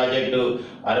ఎలక్ట్రిక్ ప్రాజెక్టు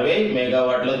 60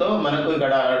 మెగావాట్లతో మనకు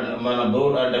ఇక్కడ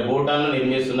భూటాన్ లో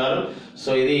నిర్మిస్తున్నారు. సో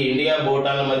ఇది ఇండియా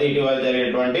భూటాన్ మధ్య ఇటీవల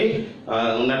జరిగేటువంటి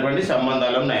ఉన్నటువంటి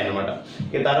సంబంధాలు ఉన్నాయన్నమాట.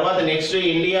 ఈ తర్వాత నెక్స్ట్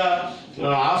ఇండియా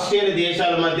ఆస్ట్రేలియా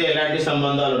దేశాల మధ్య ఎలాంటి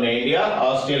సంబంధాలు ఉన్నాయి? ఇండియా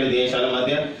ఆస్ట్రేలియా దేశాల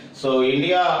మధ్య. సో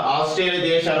ఇండియా ఆస్ట్రేలియా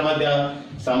దేశాల మధ్య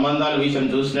సంబంధాల విషయం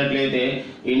చూసినట్లయితే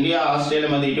ఇండియా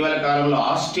ఆస్ట్రేలియా మధ్య ఇటీవల కాలంలో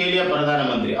ఆస్ట్రేలియా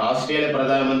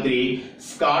ప్రధానమంత్రి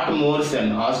స్కాట్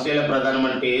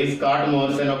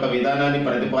మోరిసన్ ఒక విధానాన్ని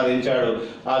ప్రతిపాదించాడు.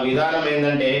 ఆ విధానం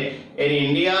ఏంటంటే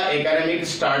India economic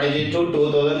strategy to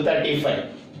 2035.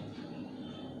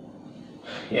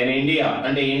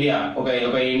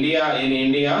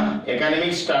 India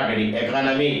economic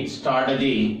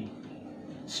strategy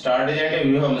అంటే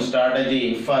వ్యూహం, స్ట్రాటజీ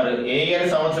ఫర్ ఏ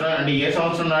సంవత్సరం అంటే ఏ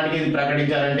సంవత్సరం నాటికి ఇది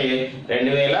ప్రకటించారంటే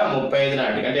 2035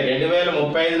 నాటికి, అంటే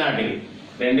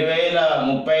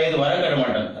 2035 వరకు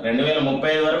అనమాట.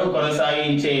 2035 వరకు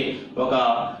కొనసాగించే ఒక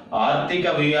ఆర్థిక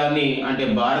వ్యూహాన్ని, అంటే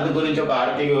భారత్ గురించి ఒక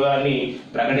ఆర్థిక వ్యూహాన్ని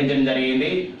ప్రకటించడం జరిగింది.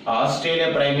 Australia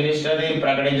prime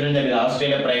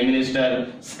minister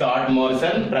Scott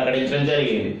Morrison ప్రకటించడం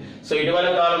జరిగింది. సో ఇటీవల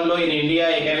కాలంలో ఈ ఇండియా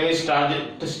ఎకనామిక్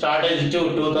స్ట్రాటజీ టు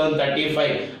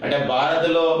 2035 అంటే భారత్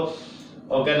లో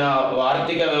ఓకేనా,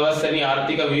 ఆర్థిక వ్యవస్థని,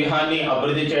 ఆర్థిక వ్యూహాన్ని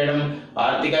అభివృద్ధి చేయడం,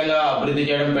 ఆర్థికంగా అభివృద్ధి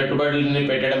చేయడం, పెట్టుబడులని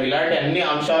పెట్టడం, ఇలాంటి అన్ని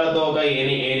అంశాలతో ఒక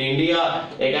ఇండియా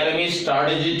ఎకానమీ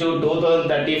స్ట్రాటజీ టు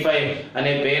 2035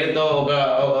 అనే పేరుతో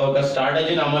ఒక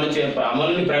స్ట్రాటజీని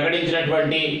అమలుని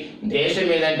ప్రకటించినటువంటి దేశం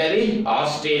ఏదంటే అది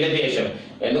ఆస్ట్రేలియా దేశం.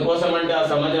 ఎందుకోసం అంటే ఆ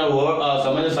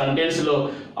సంబంధించిన సెంటెన్స్ లో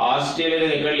ఆస్ట్రేలియా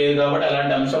ఎక్కడ లేదు కాబట్టి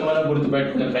అలాంటి అంశం మనం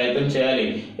గుర్తుపెట్టుకునే ప్రయత్నం చేయాలి.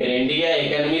 ఇండియా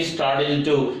ఎకానమీ స్ట్రాటజీ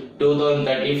టు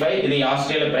 2035 ఇది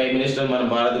ఆస్ట్రేలియా ప్రైమ్ మినిస్టర్ మన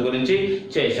భారత్ గురించి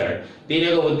చేశాడు. దీని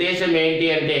యొక్క ఉద్దేశం ఏంటి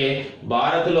అంటే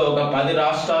భారత్లో ఒక 10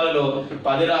 రాష్ట్రాలు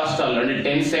అంటే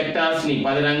 10 సెక్టార్స్ ని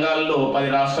 10 రంగాల్లో 10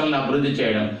 రాష్ట్రాలను అభివృద్ధి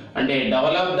చేయడం అంటే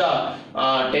develop the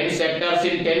 10 sectors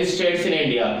in 10 states in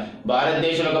India.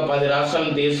 భారతదేశంలో ఒక 10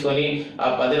 రాష్ట్రాలను తీసుకొని ఆ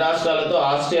 10 రాష్ట్రాలతో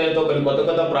ఆస్ట్రేలియాతో కొన్ని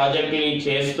కొత్త ప్రాజెక్టుని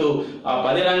చేస్తూ ఆ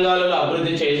 10 రంగాలలో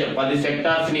అభివృద్ధి చేసే 10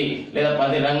 సెక్టార్స్ ని లేదా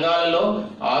 10 రంగాలలో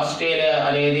ఆస్ట్రేలియా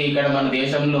అనేది ఇక్కడ మన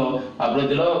దేశంలో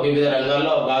అభివృద్ధిలో వివిధ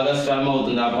రంగాల్లో భాగస్వామ్యం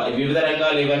అవుతుంది. వివిధ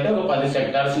రంగాలు ఇవంటే ఒక 10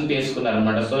 సెక్టార్స్ ని తీసుకున్నారు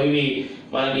అనమాట. సో ఇవి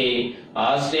మనకి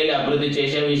ఆస్ట్రేలియా అభివృద్ధి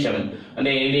చేసే విషయం.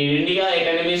 అంటే ఇండియా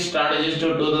ఎకానమీ స్ట్రాటజీస్ టు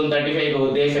 2035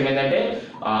 ఉద్దేశం ఏంటంటే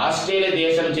ఆస్ట్రేలియా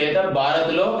దేశం చేత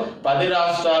భారత్ లో 10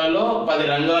 రాష్ట్రాలలో 10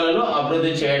 రంగాలలో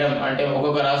అభివృద్ధి చేయడం అంటే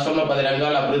ఒక్కొక్క రాష్ట్రంలో 10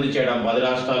 రంగాలు అభివృద్ధి చేయడం 10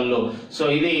 రాష్ట్రాల్లో. సో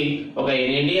ఇది ఒక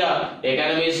ఇండియా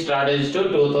ఎకానమీ స్ట్రాటజీస్ టు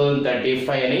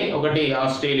 2035 అని ఒకటి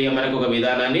ఆస్ట్రేలియా మనకు ఒక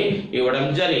విధానాన్ని ఇవ్వడం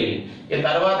జరిగింది.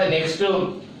 తర్వాత నెక్స్ట్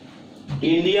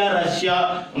ఇండియా రష్యా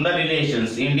ఉన్న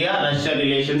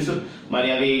రిలేషన్స్ మరి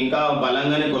అవి ఇంకా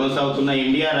బలంగానే కొనసాగుతున్న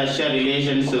ఇండియా రష్యా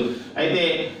రిలేషన్స్. అయితే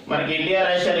మనకి ఇండియా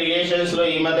రష్యా రిలేషన్స్ లో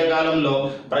ఈ మధ్య కాలంలో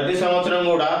ప్రతి సంవత్సరం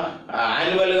కూడా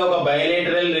యాన్యువల్ గా ఒక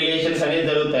బయలేటరల్ రిలేషన్స్ అనేది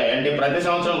జరుగుతాయి. అంటే ప్రతి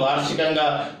సంవత్సరం వార్షికంగా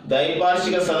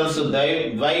ద్వైపాక్షిక సదస్సు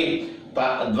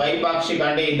ద్వైపాక్షిక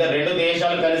అంటే రెండు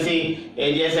దేశాలు కలిసి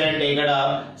ఏం చేశారంటే ఇక్కడ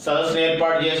సదస్సును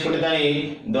ఏర్పాటు చేసుకుంటే దాన్ని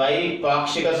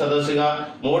ద్వైపాక్షిక సదస్సుగా,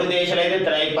 3 దేశాలు అయితే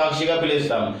త్రైపాక్షిక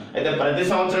పిలుస్తాం. అయితే ప్రతి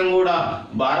సంవత్సరం కూడా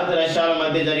భారత్ రష్యాల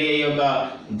మధ్య జరిగే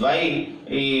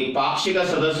ఈ పాక్షిక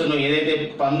సదస్సును ఏదైతే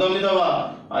 19వ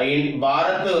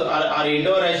భారత్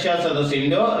ఇండో రష్యా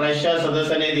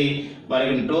సదస్సు అనేది మరి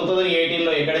 2018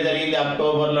 లో ఎక్కడ జరిగింది,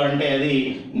 అక్టోబర్ లో, అంటే అది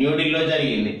న్యూఢిల్లీలో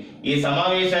జరిగింది. ఈ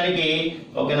సమావేశానికి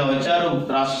వచ్చారు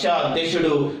రష్యా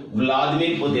అధ్యక్షుడు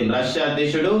వ్లాదిమిర్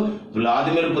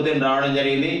పుతిన్ రావడం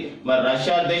జరిగింది. మరి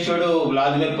రష్యా అధ్యక్షుడు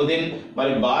వ్లాదిమిర్ పుతిన్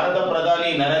మరి భారత ప్రధాని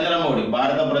నరేంద్ర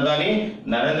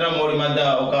మోడీ మధ్య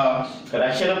ఒక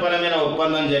రక్షణపరమైన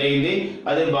ఒప్పందం జరిగింది.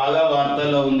 అది బాగా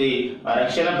వార్తల్లో ఉంది. ఆ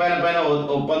రక్షణపరమైన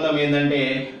ఒప్పందం ఏంటంటే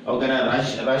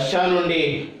రష్యా నుండి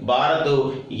భారత్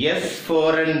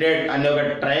S-400 అనే ఒక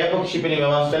ట్రయప్ క్షిపణి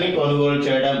వ్యవస్థని కొనుగోలు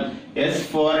చేయడం.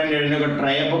 S-400 అనే ఒక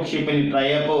ట్రయప్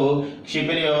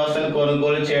క్షిపణి వ్యవస్థను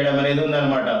కొనుగోలు చేయడం అనేది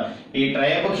ఉందన్నమాట. ఈ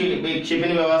ట్రయప్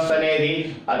క్షిపణి వ్యవస్థ అనేది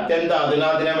అత్యంత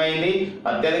అధునాతనమైంది,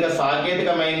 అత్యధిక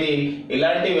సాంకేతికమైంది.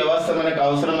 ఇలాంటి వ్యవస్థ మనకు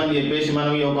అవసరం అని చెప్పేసి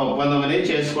మనం ఈ యొక్క ఒప్పందం అనేది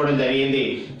చేసుకోవడం జరిగింది.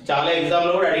 చాలా ఎగ్జామ్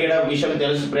లో కూడా అడిగే విషయం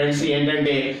తెలుసు ఫ్రెండ్స్.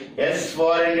 ఏంటంటే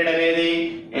S-400 అనేది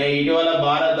ఇటీవల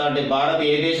భారత్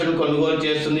ఏ దేశం కొనుగోలు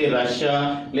చేస్తుంది, రష్యా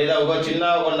లేదా ఒక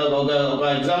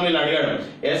ఎగ్జామ్ లో అడిగాడు.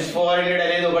 S-400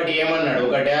 అనేది ఒకటి ఏమన్నాడు,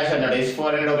 ఒక డాష్ అన్నాడు.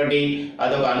 S-400 ఒకటి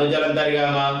అదొక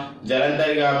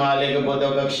జలంతరిగామా లేకపోతే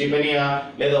ఒక క్షిపణియా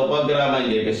లేదా ఉపగ్రహం అని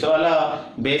చెప్పి. సో అలా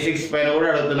బేసిక్స్ పైన కూడా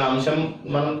అడుగుతున్న అంశం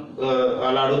మనం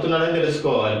అలా అడుగుతున్నారని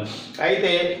తెలుసుకోవాలి.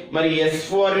 అయితే మరి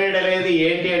S-400 అనేది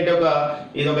ఏంటి అంటే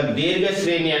ఇది ఒక దీర్ఘ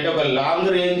శ్రేణి, అంటే ఒక లాంగ్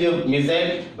రేంజ్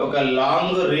మిసైల్, ఒక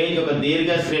దీర్ఘ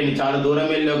శ్రేణి, చాలా దూరం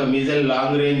వెళ్ళి ఒక మిసైల్,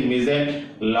 లాంగ్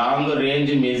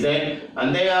రేంజ్ మిసైల్.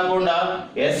 అంతేకాకుండా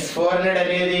S-400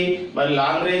 అనేది మరి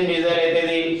లాంగ్ రేంజ్ మిసైల్ అయితే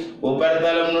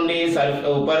ఉపరితలం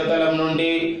నుండి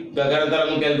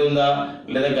గగనతలంకి వెళ్తుందా,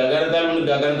 లేదా గగనతలం నుండి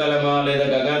గగనతలమా, లేదా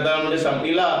గగనతలం నుండి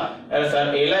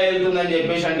ఇలా వెళ్తుందని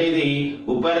చెప్పేసి, అంటే ఇది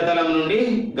ఉపరితలం నుండి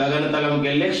గగనతలంకి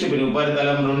వెళ్ళే క్షిపణి,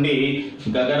 ఉపరితలం నుండి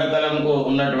గగనతలంకు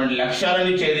ఉన్నటువంటి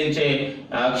లక్ష్యాలను ఛేదించే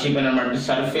క్షిపణి అన్నమాట.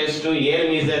 సర్ఫేస్ టు ఎయిర్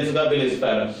మిసైల్స్ గా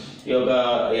పిలుస్తారు. ఈ యొక్క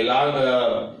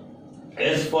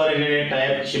S-400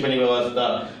 టైప్ క్షిపణి వ్యవస్థ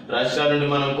రష్యా నుండి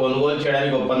మనం కొనుగోలు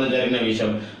చేయడానికి ఒప్పందం జరిగిన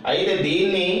విషయం. అయితే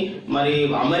దీన్ని మరి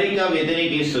అమెరికా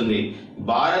వ్యతిరేకిస్తుంది.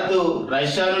 భారత్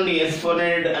రష్యా నుండి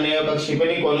S-400 అనే ఒక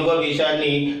క్షిపణి కొనుగోలు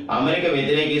విషయాన్ని అమెరికా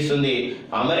వ్యతిరేకిస్తుంది.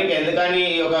 అమెరికా ఎందుకని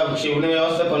ఈ యొక్క క్షిపణి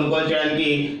వ్యవస్థ కొనుగోలు చేయడానికి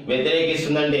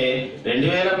వ్యతిరేకిస్తుందంటే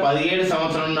 2017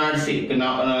 సంవత్సరం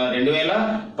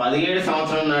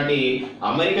నాటి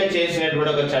అమెరికా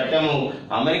చేసినటువంటి ఒక చట్టము,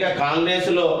 అమెరికా కాంగ్రెస్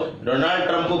లో డొనాల్డ్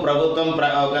ట్రంప్ ప్రభుత్వం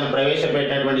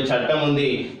ప్రవేశపెట్టినటువంటి చట్టం ఉంది.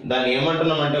 దాన్ని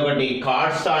ఏమంటున్నాం అంటే ఒకటి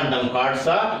కాట్సా అంటాం.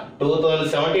 కాట్సా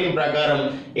 2017 ప్రకారం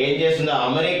ఏం చేస్తుందో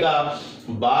అమెరికా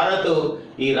భారత్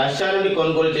ఈ రష్యా నుండి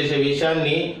కొనుగోలు చేసే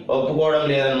విషయాన్ని ఒప్పుకోవడం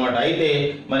లేదనమాట. అయితే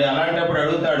మరి అలాంటప్పుడు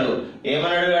అడుగుతాడు,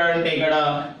 ఏమని అడిగాడంటే ఇక్కడ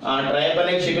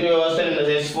ట్రైపనిక్ క్షిపణి వ్యవస్థను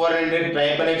S-400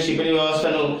 ట్రైపనిక్ క్షిపణి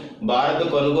వ్యవస్థను భారత్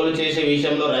కొనుగోలు చేసే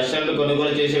విషయంలో, రష్యా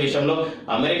కొనుగోలు చేసే విషయంలో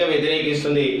అమెరికా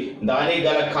వ్యతిరేకిస్తుంది. దానికి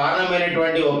గల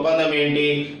కారణమైనటువంటి ఒప్పందం ఏంటి,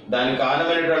 దానికి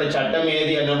కారణమైనటువంటి చట్టం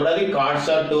ఏది అన్నప్పుడు అది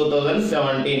కార్డ్సా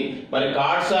 2017. మరి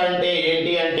కార్డ్సా అంటే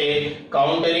ఏంటి అంటే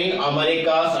కౌంటరింగ్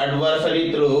అమెరికాస్ అడ్వర్సరీ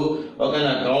త్రూ ఒక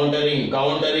కౌంటరింగ్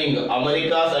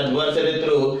అమెరికాస్ అడ్వర్సరీ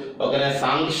త్రూ ఒక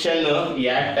శాంక్షన్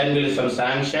యాక్ట్ అని పిలుస్తాం,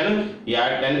 శాంక్షన్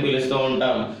యాక్ట్ అని పిలుస్తూ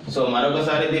ఉంటాం. సో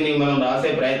మరొకసారి దీన్ని మనం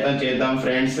రాసే ప్రయత్నం చేద్దాం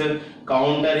friends.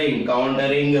 Countering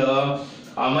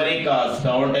America's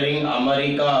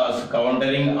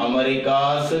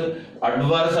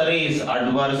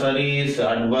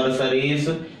adversaries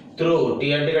through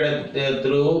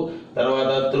through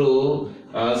తర్వాత త్రూ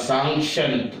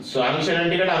శాంక్షన్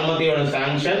అంటే ఇక్కడ అనుమతి ఇవ్వడం,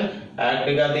 శాంక్షన్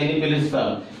యాక్ట్ గా దీన్ని పిలుస్తాం.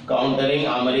 Countering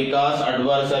America's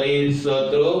adversaries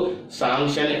through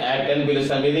sanction act అని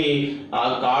పిలుస్తాం. ఇది ఆ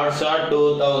కార్డ్సా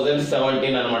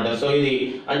 2017 అనమాట. సో ఇది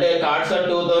అంటే కార్డ్సా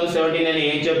 2017 అని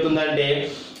ఏం చెప్తుందంటే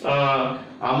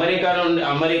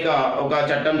అమెరికా ఒక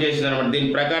చట్టం చేసింది అనమాట. దీని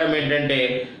ప్రకారం ఏంటంటే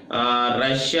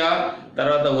రష్యా,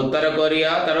 తర్వాత ఉత్తర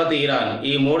కొరియా, తర్వాత ఇరాన్,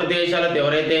 ఈ 3 దేశాలతో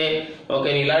ఎవరైతే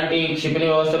ఇలాంటి క్షిపణి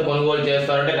వ్యవస్థ కొనుగోలు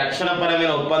చేస్తారంటే రక్షణ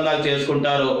పరమైన ఒప్పందాలు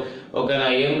చేసుకుంటారో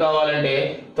ఏం కావాలంటే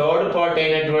థర్డ్ పార్టీ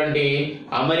అయినటువంటి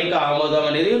అమెరికా ఆమోదం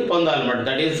అనేది పొందాలన్నమాట.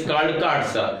 That is called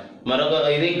కార్డ్సా. మరొక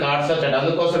ఇది కార్డ్సా చట్టం.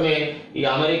 అందుకోసమే ఈ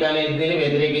అమెరికా అనేది దీన్ని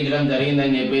వ్యతిరేకించడం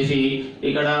జరిగిందని చెప్పేసి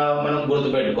ఇక్కడ మనం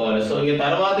గుర్తుపెట్టుకోవాలి. సో ఈ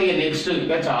తర్వాత నెక్స్ట్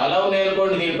ఇంకా చాలా ఉన్నాయి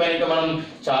అనుకోండి, దీనిపైన ఇంకా మనం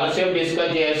చాలాసేపు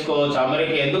డిస్కస్ చేసుకోవచ్చు.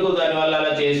 అమెరికా ఎందుకు దానివల్ల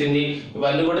అలా చేసింది,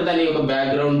 ఇవన్నీ కూడా దాని యొక్క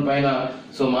బ్యాక్గ్రౌండ్ పైన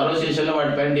సో మరో సెషన్ లో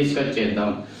వాటిపైన డిస్కస్ చేద్దాం.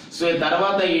 సో ఈ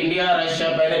తర్వాత ఇండియా రష్యా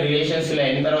పైన రిలేషన్స్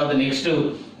అయిన తర్వాత నెక్స్ట్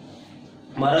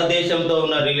మరో దేశంతో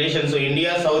ఉన్న రిలేషన్స్,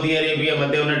 ఇండియా సౌదీ అరేబియా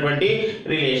మధ్య ఉన్నటువంటి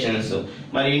రిలేషన్స్.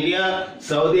 మరి ఇండియా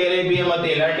సౌదీ అరేబియా మధ్య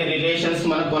ఎలాంటి రిలేషన్స్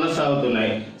మనకు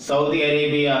కొనసాగుతున్నాయి? సౌదీ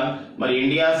అరేబియా, మరి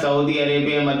ఇండియా సౌదీ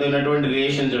అరేబియా మధ్య ఉన్నటువంటి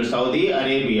రిలేషన్స్. సౌదీ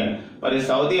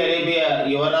అరేబియా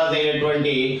యువరాజు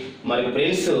అయినటువంటి మరి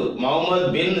ప్రిన్స్ మొహమ్మద్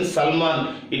బిన్ సల్మాన్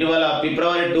ఇటీవల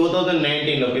ఫిబ్రవరి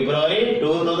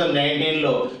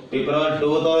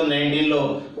 2019లో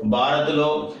భారత్ లో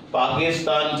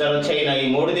పాకిస్తాన్, చైనా ఈ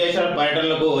 3 దేశాల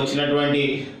పర్యటనలకు వచ్చినటువంటి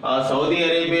సౌదీ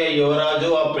అరేబియా యువరాజు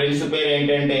ఆ ప్రిన్స్ పేరు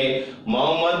ఏంటంటే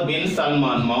మొహమ్మద్ బిన్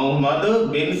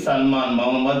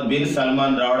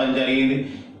సల్మాన్ రావడం జరిగింది.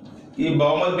 ఈ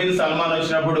మొహమ్మద్ బిన్ సల్మాన్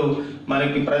వచ్చినప్పుడు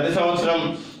మనకి ప్రతి సంవత్సరం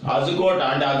హజ్కోట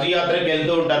అంటే హజ్ యాత్రకి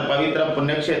వెళ్తూ ఉంటారు. పవిత్ర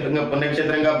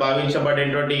పుణ్యక్షేత్రంగా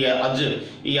భావించబడేటువంటి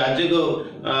ఈ హజ్కు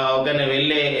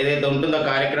వెళ్ళే ఏదైతే ఉంటుందో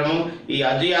కార్యక్రమం, ఈ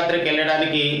హజ్ యాత్రకి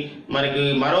వెళ్ళడానికి మనకి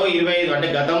మరో 25 అంటే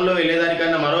గతంలో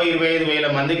వెళ్ళేదానికన్నా మరో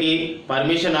 25,000 మందికి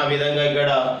పర్మిషన్ ఆ విధంగా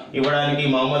ఇక్కడ ఇవ్వడానికి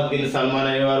మొహమ్మద్ బిన్ సల్మాన్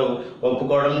అనేవారు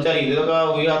ఒప్పుకోవడం జరిగింది. ఇది ఒక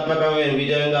వ్యూహాత్మకమైన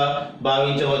విజయంగా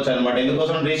భావించవచ్చు అనమాట.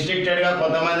 ఎందుకోసం రిస్ట్రిక్టెడ్ గా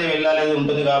కొంతమంది వెళ్ళాలని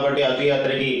ఉంటుంది కాబట్టి హజ్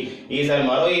యాత్రకి ఈసారి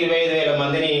మరో 25,000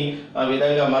 మందిని ఆ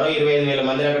విధంగా మరో 25,000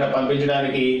 మందిని అక్కడ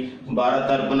పంపించడానికి భారత్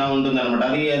తరఫున ఉంటుంది అనమాట.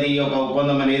 అది ఒక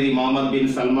ఒప్పందం అనేది మొహమ్మద్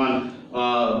బిన్ సల్మాన్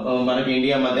మనకి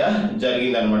ఇండియా మధ్య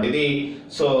జరిగింది అనమాట. ఇది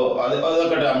సో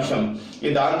అదొకటి అంశం.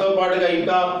 దాంతో పాటుగా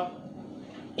ఇంకా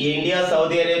ఈ ఇండియా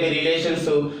సౌదీ అరేబియా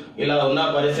రిలేషన్స్ ఇలా ఉన్న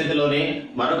పరిస్థితిలోనే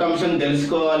మరొక అంశం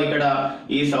తెలుసుకోవాలి. ఇక్కడ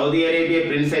ఈ సౌదీ అరేబియా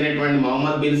ప్రిన్స్ అయినటువంటి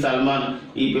మొహమ్మద్ బిన్ సల్మాన్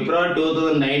ఈ ఫిబ్రవరి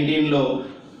 2019లో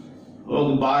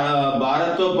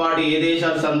భారత్ తో పాటు ఏ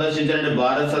దేశాలు సందర్శించారంటే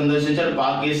భారత్ సందర్శించారు,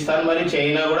 పాకిస్తాన్ మరియు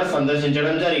చైనా కూడా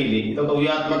సందర్శించడం జరిగింది. ఇది ఒక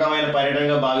వ్యూహాత్మకమైన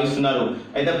పర్యటనగా భావిస్తున్నారు.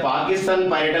 అయితే పాకిస్తాన్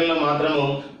పర్యటనలో మాత్రము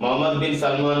మొహమ్మద్ బిన్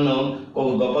సల్మాన్ ఒక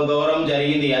గొప్ప గౌరవం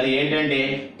జరిగింది. అది ఏంటంటే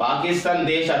పాకిస్తాన్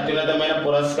దేశ అత్యున్నతమైన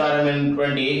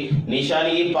పురస్కారమైనటువంటి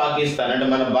నిషాన్-ఇ-పాకిస్తాన్ అంటే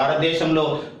మన భారతదేశంలో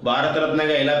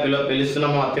భారతరత్నగా ఎలా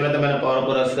పిలుస్తున్నామో అత్యున్నతమైన పౌర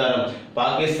పురస్కారం,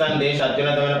 పాకిస్తాన్ దేశ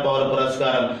అత్యున్నతమైన పౌర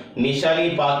పురస్కారం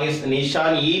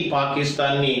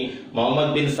నిషాన్-ఇ-పాకిస్తాన్ ని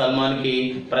మొహమ్మద్ బిన్ సల్మాన్ కి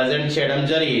ప్రజెంట్ చేయడం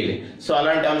జరిగింది. సో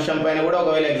అలాంటి అంశం పైన కూడా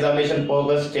ఒకవేళ ఎగ్జామినేషన్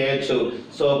ఫోకస్ చేయొచ్చు.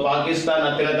 సో పాకిస్తాన్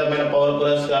అత్యున్నతమైన పౌర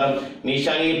పురస్కారం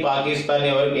నిషాన్-ఇ-పాకిస్తాన్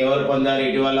ఎవరు పొందారు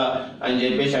ఇటీవల అని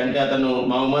చెప్పేసి అంటే అతను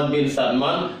Mohammed bin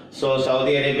Salman so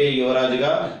Saudi Arabia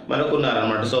యువరాజుగా మనకు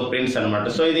ఉన్నారనమాట. సో ప్రిన్స్ అనమాట.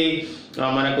 సో ఇది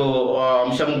మనకు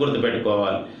అంశం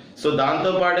గుర్తుపెట్టుకోవాలి. సో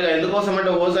దాంతో పాటుగా ఎందుకోసం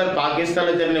అంటే ఓసారి పాకిస్తాన్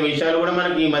లో జరిగిన విషయాలు కూడా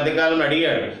మనకి ఈ మధ్య కాలంలో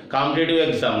అడిగాడు కాంపిటేటివ్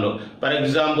ఎగ్జామ్ లో. ఫర్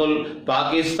ఎగ్జాంపుల్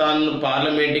పాకిస్తాన్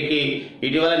పార్లమెంట్ కి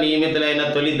ఇటీవల నియమితులైన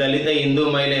తొలి దళిత హిందూ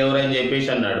మహిళ ఎవరని చెప్పేసి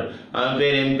అన్నాడు. ఆమె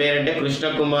పేరు ఏం పేరంటే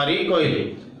కృష్ణకుమారి కోహ్లీ.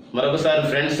 మరొకసారి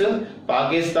ఫ్రెండ్స్,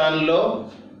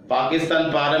 పాకిస్తాన్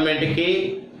పార్లమెంట్ కి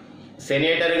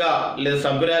సెనేటర్ గా లేదా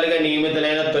సభ్యురాలుగా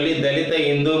నియమితులైన తొలి దళిత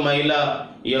హిందూ మహిళ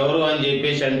ఎవరు అని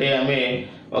చెప్పేసి అంటే ఆమె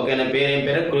ఓకేనా, పేరు ఏం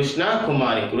పేరు, కృష్ణ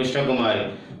కుమారి.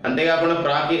 అంతేకాకుండా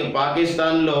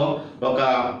పాకిస్తాన్ లో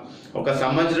ఒక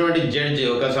సంబంధించినటువంటి జడ్జి,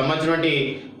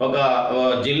 ఒక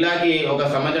జిల్లాకి ఒక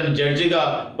సంబంధించిన జడ్జిగా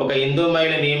ఒక హిందూ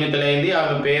మహిళ నియమితులైంది.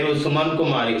 ఆమె పేరు సుమన్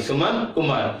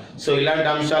కుమార్. సో ఇలాంటి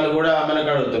అంశాలు కూడా మనకు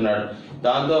అడుగుతున్నాడు.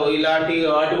 దాంతో ఇలాంటి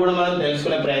వాటి కూడా మనం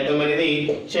తెలుసుకునే ప్రయత్నం అనేది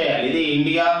చేయాలి. ఇది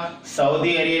ఇండియా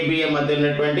సౌదీ అరేబియా మధ్య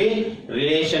ఉన్నటువంటి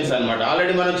రిలేషన్స్ అన్నమాట.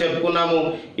 ఆల్రెడీ మనం చెప్పుకున్నాము,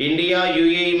 ఇండియా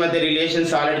యుఏఈ మధ్య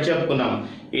రిలేషన్స్ ఆల్రెడీ చెప్పుకున్నాం.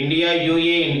 India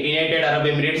UAE United Arab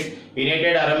Emirates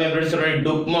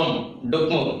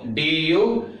డుక్ము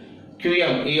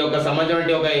DUQM ఈ యొక్క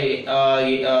సంబంధించిన ఒక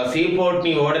సీ పోర్ట్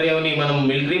ని ఓడరేవుని మనం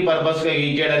మిలిటరీ పర్పస్ గా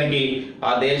యూజ్ చేయడానికి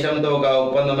ఆ దేశంతో ఒక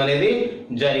ఒప్పందం అనేది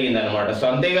జరిగింది అనమాట. సో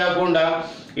అంతేకాకుండా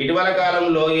ఇటీవల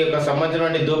కాలంలో ఈ యొక్క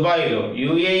సంబంధించిన దుబాయ్ లో,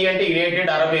 యుఏఈ అంటే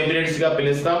యునైటెడ్ అరబ్ ఎమిరేట్స్ గా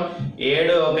పిలుస్తాం.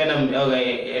 7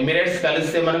 ఎమిరేట్స్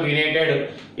కలిస్తే మనకు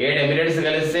ఏడు ఎమిరేట్స్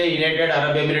కలిస్తే యునైటెడ్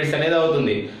అరబ్ ఎమిరేట్స్ అనేది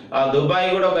అవుతుంది. ఆ దుబాయ్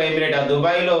కూడా ఒక ఎమిరేట్. ఆ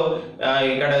దుబాయ్ లో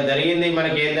ఇక్కడ జరిగింది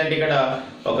మనకి ఏంటంటే, ఇక్కడ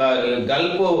ఒక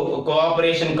గల్ఫ్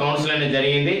కోఆపరేషన్ కౌన్సిల్ అనేది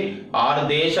జరిగింది. 6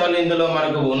 దేశాలు ఇందులో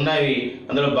మనకు ఉన్నవి.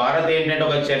 అందులో భారత్ ఏంటంటే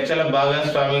ఒక చర్చల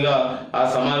భాగస్వామిగా ఆ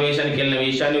సమావేశానికి వెళ్ళిన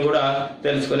విషయాన్ని కూడా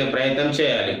తెలుసుకునే ప్రయత్నం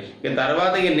చేయాలి.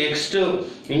 తర్వాత నెక్స్ట్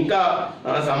ఇంకా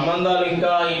సంబంధాలు,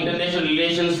 ఇంకా ఇంటర్నేషనల్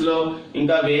రిలేషన్స్ లో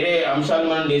ఇంకా వేరే అంశాలు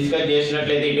మనం డిస్కస్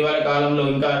చేసినట్లయితే, ఇటీవల కాలంలో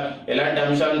ఇంకా ఎలాంటి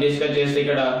అంశాలను డిస్కస్ చేస్తే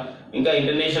ఇక్కడ ఇంకా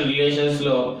ఇంటర్నేషనల్ రిలేషన్స్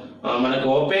లో మనకు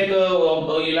ఓపెక్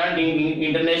ఇలాంటి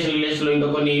ఇంటర్నేషనల్ రిలేషన్స్ లో ఇంకా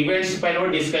కొన్ని ఈవెంట్స్ పైన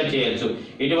కూడా డిస్కస్ చేయొచ్చు.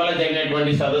 ఇటీవల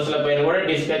జరిగినటువంటి సదస్సుల పైన కూడా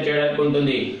డిస్కస్ చేయడానికి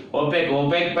ఉంటుంది.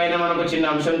 ఓపెక్ పైన మనకు చిన్న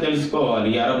అంశం తెలుసుకోవాలి.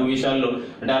 ఈ అరబ్ విషయాల్లో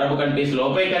అంటే అరబ్ కంట్రీస్ లో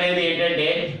ఓపెక్ అనేది ఏంటంటే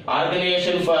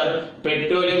organisation for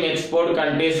petroleum export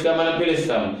countries గా మనం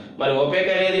పిలుస్తాం. మరి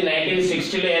ఓపెక్ అనేది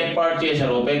 1960లో ఏర్పాటు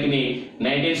చేశారు. ఓపెక్ ని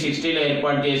 1960లో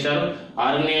ఏర్పాటు చేశారు.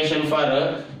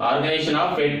 Organisation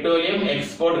of petroleum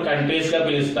export countries గా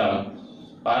పిలుస్తాం.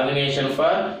 Organisation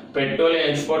for petroleum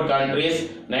export countries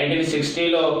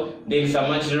 1960లో దీనికి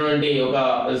సంబంధించినటువంటి ఒక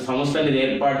సంస్థని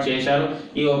ఏర్పాటు చేశారు.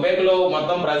 ఈ ఒపెక్ లో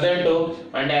మొత్తం ప్రజెంట్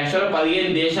అంటే యాక్చువల్ 15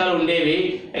 దేశాలు ఉండేవి.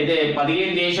 అయితే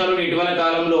 15 దేశాలు ఇటీవల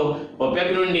కాలంలో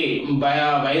ఒపెక్ నుండి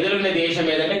వైదొలిగిన దేశం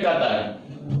ఏదంటే ఖతార్.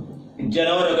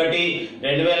 జనవరి 1,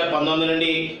 2019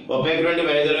 నుండి ఒపెక్ నుండి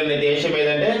వైదొలిగిన దేశం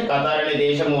ఏదంటే ఖతార్ అనే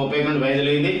దేశం ఒపెక్ నుండి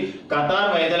వైదొలిగింది. ఖతార్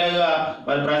వైదొలగా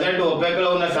మరి ప్రజెంట్ ఒపెక్ లో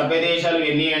ఉన్న సభ్య దేశాలు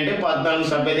ఎన్ని అంటే 14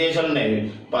 సభ్య దేశాలు ఉన్నాయి.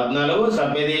 14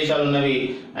 సభ్య దేశాలు ఉన్నవి.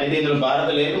 అయితే ఇందులో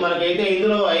భారత్ లేదు. మనకైతే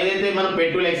ఇందులో ఏదైతే మనం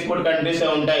పెట్రోల్ ఎక్స్పోర్ట్ కంట్రీస్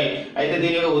ఉంటాయి. అయితే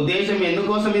దీని యొక్క ఉద్దేశం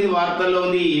ఎందుకోసం ఇది వార్తల్లో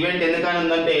ఉంది, ఈవెంట్ ఎందుకని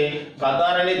ఉందంటే,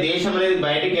 ఖతార్ అనే దేశం అనేది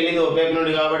బయటకు వెళ్ళింది ఒపెక్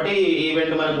నుండి కాబట్టి ఈ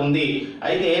ఈవెంట్ మనకు ఉంది.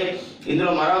 అయితే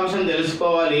ఇందులో మరో అంశం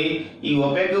తెలుసుకోవాలి. ఈ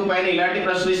ఒపెక్ పైన ఇలాంటి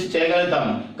ప్రశ్నలు చేయగలుగుతాం,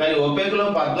 కానీ ఒపెక్ లో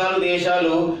 14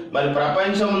 దేశాలు మరి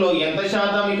ప్రపంచంలో ఎంత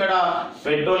శాతం ఇక్కడ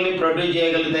పెట్రోల్ ని ప్రొడ్యూస్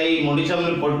చేయగలుగుతాయి, ముడి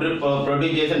చమురు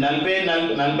ప్రొడ్యూస్ చేసే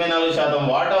 44%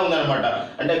 వాటా ఉందన్నమాట.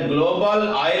 అంటే గ్లోబల్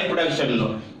ఆయిల్ ప్రొడక్షన్ లో,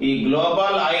 ఈ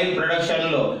గ్లోబల్ ఆయిల్ ప్రొడక్షన్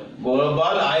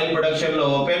లో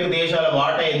ఒపెక్ దేశాల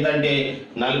వాటా ఎంతంటే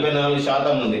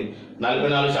 44% ఉంది.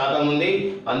 44% ఉంది.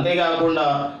 అంతేకాకుండా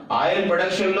ఆయిల్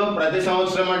ప్రొడక్షన్ లో ప్రతి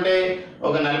సంవత్సరం అంటే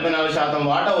ఒక 44%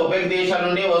 వాటా ఒపెక్ దేశాల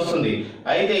నుండి వస్తుంది.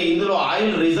 అయితే ఇందులో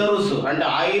ఆయిల్ రిజర్వ్స్ అంటే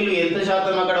ఆయిల్ ఎంత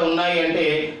శాతం అక్కడ ఉన్నాయి అంటే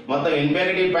మొత్తం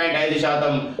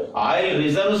 81.5%. ఆయిల్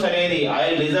రిజర్వ్స్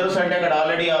అంటే అక్కడ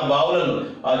ఆల్రెడీ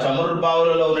ఆ చమురు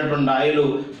బావులలో ఉన్నటువంటి ఆయిల్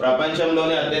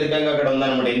ప్రపంచంలోనే అత్యధికంగా అక్కడ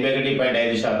ఉందన్నమాట,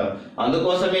 81.5%.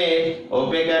 అందుకోసమే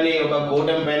ఒపెక్ అనే ఒక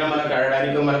కూటమి పైన మనకు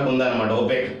అడగడానికి మనకు ఉందన్నమాట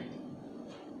ఒపెక్.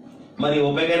 మరి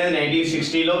ఒపెక్ అనేది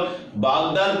 1960లో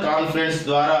బాగ్దాద్ కాన్ఫరెన్స్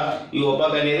ద్వారా ఈ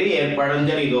ఒపెక్ అనేది ఏర్పడడం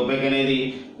జరిగింది. ఒపెక్ అనేది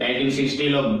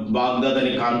 1960లో బాగ్దాద్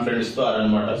అనే కాన్ఫరెన్స్ ద్వారా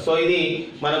అన్నమాట. సో ఇది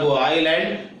మనకు oil and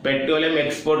petroleum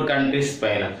export countries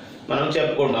పైన మనం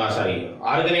చెప్పుకుంటాం.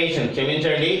 Organisation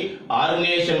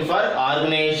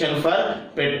for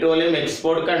petroleum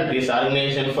export countries,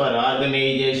 organisation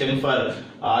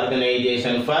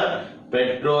for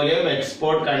petroleum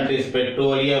export countries,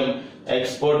 petroleum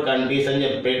export countries అని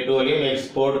చెప్పి పెట్రోలియం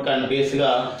ఎక్స్పోర్ట్ కంట్రీస్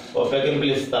గా ఒపెక్ ని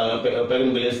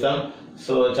పిలుస్తాం.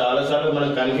 సో చాలా సార్లు మనం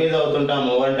కన్ఫ్యూజ్ అవుతుంటాం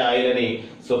ఓ అంటే ఆయిల్ అని.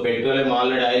 సో పెట్రోలియం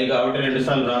ఆల్రెడీ ఆయిల్ కాబట్టి 2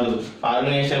 సార్లు రాదు.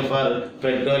 Organisation for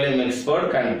petroleum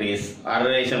export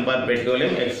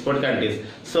countries.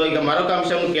 So ఇక మరొక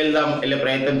అంశంకి వెళ్ళే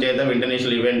ప్రయత్నం చేద్దాం.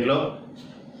 ఇంటర్నేషనల్ ఈవెంట్ లో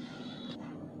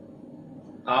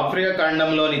ఆఫ్రికా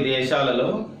ఖండంలోని దేశాలలో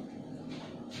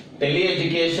టెలి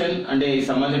ఎడ్యుకేషన్ అంటే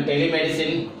సంబంధించిన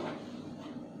టెలిమెడిసిన్,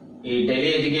 ఈ టెలి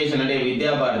ఎడ్యుకేషన్ అంటే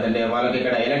విద్యాభారతి అంటే వాళ్ళకి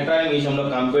ఇక్కడ ఎలక్ట్రానిక్ విషయంలో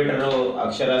కంప్యూటర్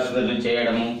అక్షరాస్యతలు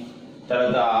చేయడము,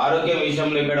 తర్వాత ఆరోగ్యం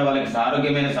విషయంలో ఇక్కడ వాళ్ళకి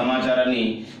ఆరోగ్యమైన సమాచారాన్ని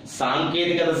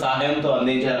సాంకేతికత సహాయంతో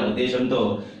అందించాలనే ఉద్దేశంతో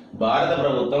భారత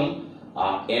ప్రభుత్వం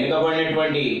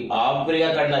వెనుకబడినటువంటి ఆఫ్రికా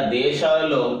ఖండ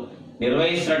దేశాలలో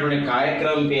నిర్వహిస్తున్నటువంటి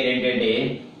కార్యక్రమం పేరు ఏంటంటే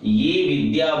ఈ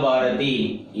విద్యాభారతి.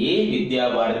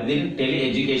 టెలి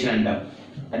ఎడ్యుకేషన్ అంటాం,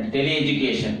 అంటే టెలి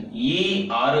ఎడ్యుకేషన్. ఈ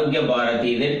ఆరోగ్య భారతి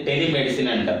ఇదే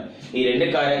టెలిమెడిసిన్ అంటాం. ఈ రెండు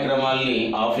కార్యక్రమాలని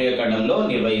ఆఫ్రికా ఖండంలో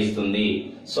నిర్వహిస్తుంది.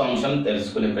 సో అంశం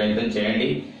తెలుసుకునే ప్రయత్నం చేయండి.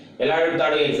 ఎలా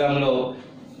అడుగుతాడు ఎగ్జామ్ లో,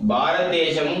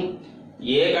 భారతదేశం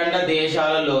ఏ ఖండ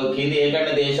దేశాలలో కింది ఏ ఖండ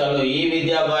దేశాల్లో ఈ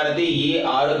విద్యా భారతి ఈ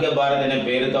ఆరోగ్య భారతి అనే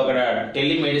పేరుతో అక్కడ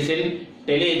టెలిమెడిసిన్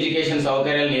టెలి ఎడ్యుకేషన్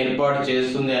సౌకర్యాలను ఏర్పాటు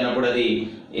చేస్తుంది అన్నప్పుడు అది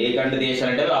ఏ ఖండ దేశాలు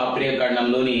అంటే ఆఫ్రికా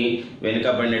ఖండంలోని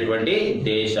వెనుకబడినటువంటి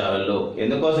దేశాలలో.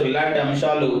 ఎందుకోసం ఇలాంటి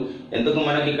అంశాలు ఎందుకు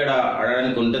మనకి ఇక్కడ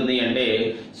అడగడానికి ఉంటుంది అంటే,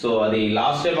 సో అది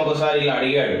లాస్ట్ టైం ఒకసారి ఇలా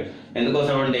అడిగాడు.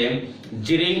 ఎందుకోసం అంటే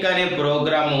జిరింక్ అనే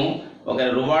ప్రోగ్రాము ఒక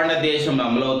రువాండా దేశంలో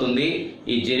అమలవుతుంది.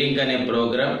 ఈ జిరింక్ అనే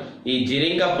ప్రోగ్రామ్, ఈ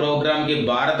జిరింక ప్రోగ్రామ్ కి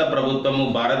భారత ప్రభుత్వము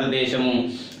భారతదేశము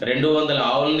 200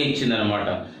 ఆవులను ఇచ్చిందనమాట.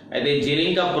 అయితే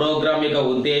జిరింక ప్రోగ్రామ్ యొక్క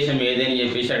ఉద్దేశం ఏదని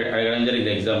చెప్పేసి అడగడం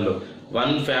జరిగింది ఎగ్జామ్ లో.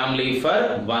 1 family for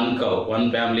 1 cow, 1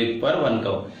 family for 1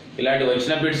 cow. ఇలాంటి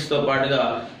వచ్చిన బిట్స్ తో పాటుగా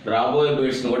రాబోయే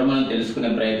బిట్స్ ను కూడా మనం తెలుసుకునే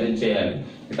ప్రయత్నం చేయాలి.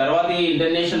 తర్వాత ఈ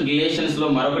ఇంటర్నేషనల్ రిలేషన్స్ లో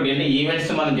మరొకటి ఏంటి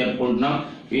ఈవెంట్స్ మనం చెప్పుకుంటున్నాం.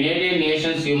 United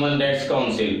nations human rights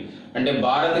council అంటే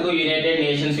భారత్కు United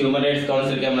nations human rights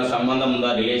council కి ఏమైనా సంబంధం ఉందా,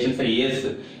 రిలేషన్స్? ఎస్.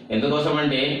 ఎందుకోసం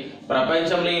అంటే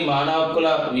ప్రపంచంలో ఈ మానవ హక్కుల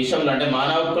విషయంలో అంటే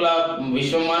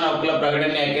విశ్వ మానవ హక్కుల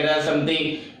ప్రకటన ఐక్యరాజ్య సమితి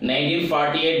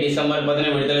 1948 డిసెంబర్ 10న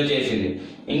విడుదల చేసింది.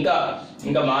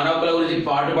 ఇంకా మానవ హక్కుల గురించి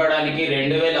పాటుపడడానికి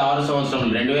 2006 సంవత్సరం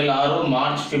 2006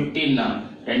 మార్చ్ 15న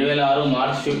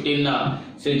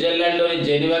స్విట్జర్లాండ్ లోని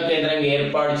జెనీవా కేంద్రంగా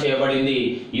ఏర్పాటు చేయబడింది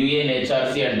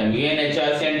యుఎన్హెచ్ఆర్సి అంటాం.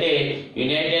 యుఎన్హెచ్ఆర్సి అంటే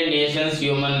United nations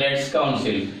human rights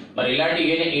council. మరి ఇలాంటి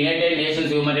United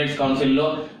nations human rights council లో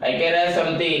ఐక్యరాజ్య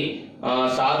సమితి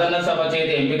సాధారణ సభ చేత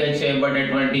ఎంపిక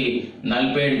చేయబడినటువంటి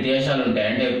 47 దేశాలు ఉంటాయి.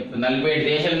 అంటే 47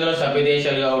 దేశాలు ఇందులో సభ్య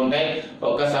దేశాలుగా ఉంటాయి.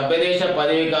 ఒక సభ్య దేశ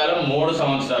పదవి కాలం 3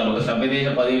 సంవత్సరాలు. ఒక సభ్య దేశ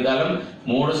పదవి కాలం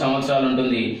 3 సంవత్సరాలు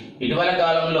ఉంటుంది. ఇటీవల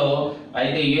కాలంలో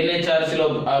అయితే యుఎన్హెచ్ఆర్సి లో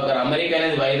అమెరికా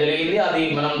అనేది వైదొలిగింది. అది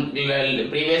మనం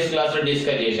ప్రీవియస్ క్లాస్ లో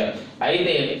డిస్కస్ చేశాం.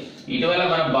 అయితే ఇటీవల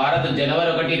మన భారత్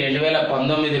జనవరి 1,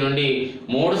 2019 నుండి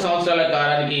 3 సంవత్సరాల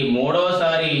కాలానికి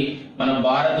 3వసారి మన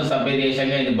భారత్ సభ్య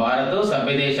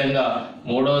దేశంగా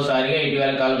మూడోసారిగా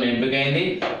ఇటీవల కాలంలో ఎంపికైంది.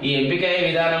 ఈ ఎంపికయ్యే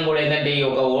విధానం కూడా ఏంటంటే ఈ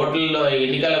ఒక ఓట్లలో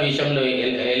ఎన్నికల విషయంలో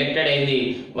ఎలక్టెడ్ అయింది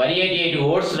 188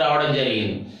 ఓట్స్ రావడం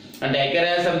జరిగింది. అంటే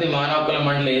ఐక్యరాజ్య సమితి మానవ హక్కుల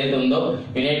మండలి ఏదైతే ఉందో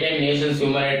United nations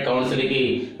human rights council కి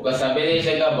ఒక సభ్య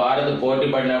దేశంగా భారత్ పోటీ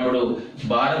పడినప్పుడు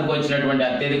భారత్ కు వచ్చినటువంటి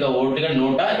అత్యధిక ఓట్లుగా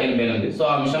 188. సో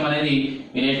ఆ అంశం అనేది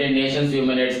United nations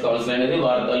human rights council అనేది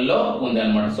వార్తల్లో ఉంది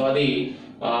అనమాట. సో అది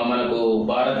మనకు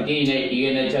భారత్ కి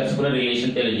యుఎన్హెచ్ఆర్సి కూడా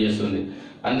రిలేషన్ తెలియజేస్తుంది.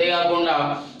 అంతేకాకుండా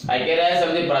ఐక్యరాజ్య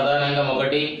సమితి ప్రధానంగా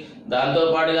 1, దాంతో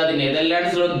పాటుగా అది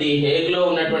నెదర్లాండ్స్ లో ది హేగ్ లో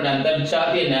ఉన్నటువంటి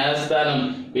అంతర్జాతీయ న్యాయస్థానం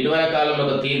ఇటీవల కాలంలో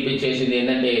ఒక తీర్పు ఇచ్చేసింది.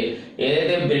 ఏంటంటే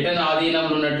ఏదైతే బ్రిటన్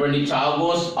ఆధీనంలో ఉన్నటువంటి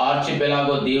చాగోస్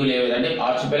ఆర్చిపెలాగో దీవులు ఏవైతే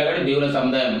ఆర్చిపెలాగో అంటే దీవుల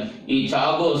సముదాయం, ఈ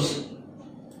చాగోస్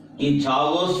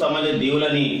సమాజ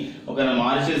దీవులని ఒక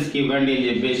మారిషస్ కి ఇవ్వండి అని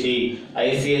చెప్పేసి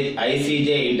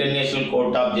ICJ international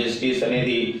court of justice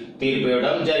అనేది తీర్పు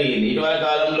ఇవ్వడం జరిగింది. ఇటీవల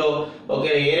కాలంలో ఒక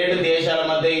 7 దేశాల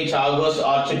మధ్య ఈ చాగోస్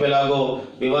ఆర్చిపెలాగో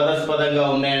వివాదాస్పదంగా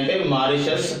ఉన్నాయంటే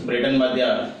మారిషస్ బ్రిటన్ మధ్య.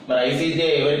 మరి ఐసీజే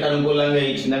ఎవరికి అనుకూలంగా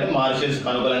ఇచ్చిందంటే మారిషస్ కు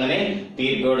అనుకూలంగానే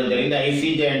తీర్పు ఇవ్వడం జరిగింది.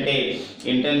 ఐసీజే అంటే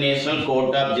ఇంటర్నేషనల్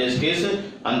కోర్ట్ ఆఫ్ జస్టిస్,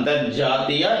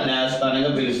 అంతర్జాతీయ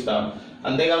న్యాయస్థానంగా పిలుస్తాం.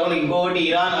 అంతేకాకుండా ఇంకొకటి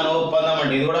ఇరాన్ అణు ఒప్పందం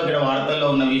అంటే ఇది కూడా ఇక్కడ వార్తల్లో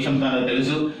ఉన్న విషయం తనకు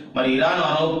తెలుసు. మరి ఇరాన్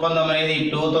అణు ఒప్పందం అనేది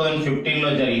 2015 లో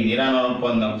జరిగింది. ఇరాన్ అణు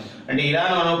ఒప్పందం అంటే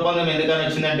ఇరాన్ అణు ఒప్పందం ఎందుకని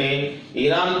వచ్చిందంటే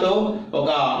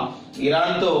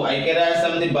ఇరాన్తో ఐక్యరాజ్య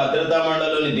సమితి భద్రతా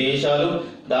మండలిలోని దేశాలు,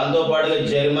 దాంతో పాటుగా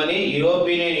జర్మనీ,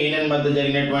 యూరోపియన్ యూనియన్ మధ్య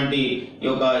జరిగినటువంటి ఈ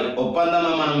యొక్క ఒప్పందం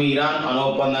మనం ఇరాన్ అణు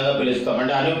ఒప్పందంగా పిలుస్తాం.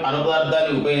 అంటే అణు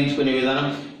పదార్థాన్ని ఉపయోగించుకునే విధానం,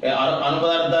 అణు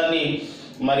పదార్థాన్ని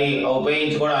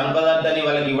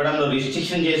వాళ్ళకి ఇవ్వడంలో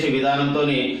రిస్ట్రిక్షన్ చేసే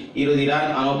విధానంతోనే ఈరోజు ఇరాన్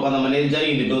అణు ఒప్పందం అనేది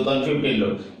జరిగింది 2015 లో.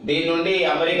 దీని నుండి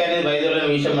అమెరికా అనేది వైదొలిగిన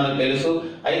విషయం మనకు తెలుసు.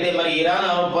 అయితే మరి ఇరాన్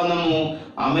అణు ఒప్పందము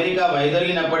అమెరికా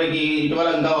వైదొలిగినప్పటికీ ఇటీవల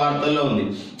ఇంకా వార్తల్లో ఉంది.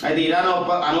 అయితే ఇరాన్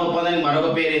అణు ఒప్పందానికి మరొక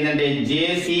పేరు ఏంటంటే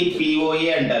JCPOA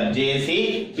అంటారు.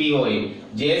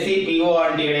 JCPO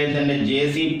అంటే ఇక్కడ ఏంటంటే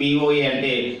JCPOA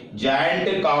అంటే joint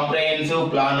comprehensive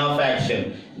plan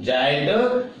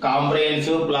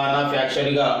of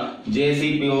action గా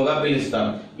JCPO గా పిలుస్తాం.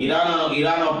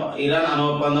 ఇరాన్ అణు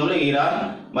ఒప్పందంలో ఇరాన్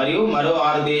మరియు మరో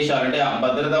 6 దేశాలు అంటే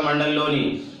భద్రతా మండలిలోని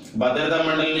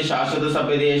శాశ్వత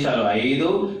సభ్య దేశాలు 5,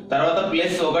 తర్వాత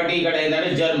 +1 ఇక్కడ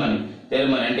ఏంటంటే జర్మనీ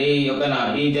అంటే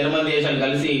ఈ జర్మన్ దేశాలు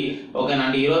కలిసి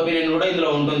అంటే యూరోపియన్ కూడా ఇందులో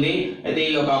ఉంటుంది. అయితే ఈ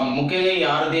ముఖ్యంగా ఈ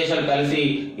 6 దేశాలు కలిసి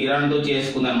ఇరాన్ తో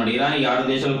చేసుకుంది అనమాట. ఇరాన్ ఈ 6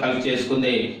 దేశాలు కలిసి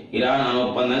చేసుకుందే ఇరాన్ అణు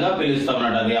ఒప్పందంగా పిలుస్తాం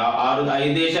అన్నమాట. అది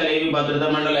 5 దేశాలు ఏవి భద్రతా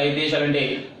మండలి 5 దేశాలు అంటే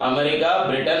America,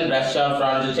 Britain, Russia,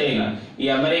 France, China. ఈ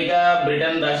అమెరికా,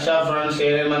 బ్రిటన్, రష్యా, ఫ్రాన్స్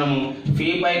ఏదైనా మనము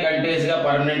ఫీ5 కంట్రీస్ గా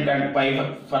పర్మనెంట్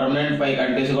 5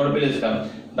 కంట్రీస్ కూడా పిలుస్తాం.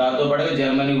 దాంతో పాటుగా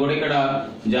జర్మనీ కూడా ఇక్కడ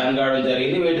జాయిన్ కావడం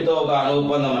జరిగింది. వీటితో ఒక అణు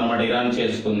ఒప్పందం అనమాట ఇరాన్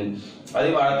చేసుకుంది. అది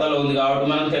వార్తల్లో ఉంది కాబట్టి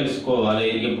మనం తెలుసుకోవాలి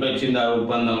ఎప్పుడు వచ్చింది ఆ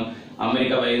ఒప్పందం,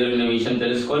 అమెరికా వైదొలిగిన విషయం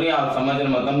తెలుసుకొని ఆ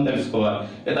సమాచారం మొత్తం తెలుసుకోవాలి.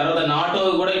 తర్వాత నాటో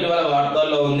కూడా ఇటీవల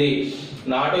వార్తల్లో ఉంది.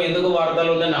 నాటో ఎందుకు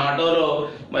వార్తల్లో ఉంది? నాటోలో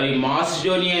మరి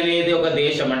మాసిడోనియా అనేది ఒక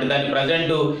దేశం, అంటే దాని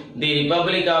present the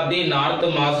republic of the north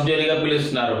మాసిడోనియాగా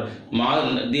పిలుస్తున్నారు.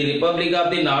 The republic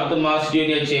of the north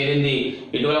Macedonia చేరింది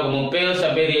ఇటీవల ఒక 30వ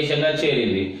సభ్య దేశంగా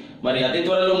చేరింది. మరి అతి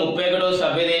త్వరలో 31వ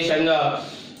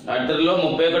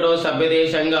సభ్య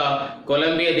దేశంగా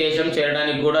కొలంబియా దేశం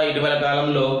చేరడానికి కూడా ఇటీవల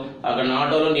కాలంలో అక్కడ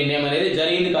నాటోలో నిర్ణయం అనేది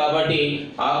జరిగింది. కాబట్టి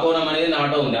ఆ కోణం అనేది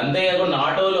నాటో ఉంది. అంతేకాకుండా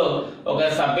నాటోలో ఒక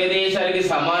సభ్య దేశానికి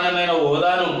సమానమైన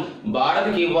హోదాను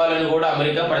భారత్కి ఇవ్వాలని కూడా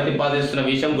అమెరికా ప్రతిపాదిస్తున్న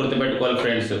విషయం గుర్తుపెట్టుకోవాలి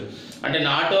ఫ్రెండ్స్. అంటే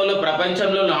నాటోలో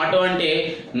ప్రపంచంలో నాటో అంటే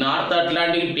నార్త్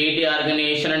అట్లాంటిక్ ట్రీటీ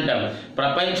ఆర్గనైజేషన్ అంటాం.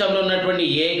 ప్రపంచంలో ఉన్నటువంటి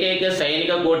ఏకైక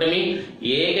సైనిక కూటమి,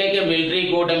 ఏకైక మిలిటరీ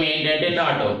కూటమి ఏంటంటే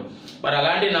నాటో. మరి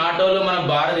అలాంటి నాటోలో మన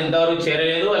భారత్ ఇంతవరకు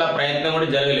చేరలేదు, అలా ప్రయత్నం కూడా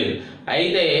జరగలేదు.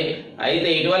 అయితే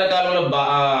ఇటీవల కాలంలో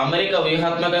అమెరికా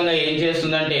వ్యూహాత్మకంగా ఏం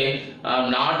చేస్తుందంటే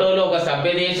నాటోలో ఒక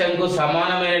సభ్య దేశంకు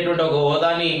సమానమైనటువంటి ఒక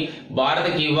హోదాని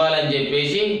భారత్కి ఇవ్వాలని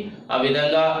చెప్పేసి ఆ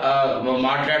విధంగా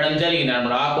మాట్లాడడం జరిగింది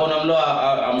అన్నమాట. ఆ కోణంలో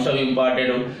అంశం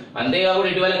ఇంపార్టెంట్. అంతేకాకుండా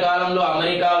ఇటీవల కాలంలో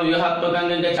అమెరికా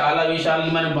వ్యూహాత్మకంగా ఇంకా చాలా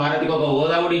విషయాలను మన భారత్కి ఒక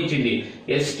హోదా కూడా ఇచ్చింది.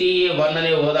 STA1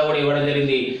 అనే హోదా కూడా ఇవ్వడం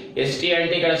జరిగింది. STA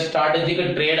అంటే ఇక్కడ స్ట్రాటజిక్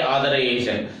ట్రేడ్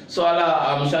ఆథరైజేషన్. సో అలా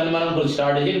అంశాన్ని మనం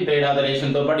స్ట్రాటజిక్ ట్రేడ్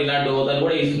ఆథరైజేషన్ తో పాటు ఇలాంటి హోదాలు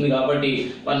కూడా ఇస్తుంది. కాబట్టి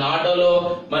నాటోలో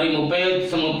మరి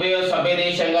 30వ సభ్య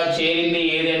దేశంగా చేరింది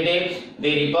ఏదంటే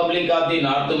the republic of the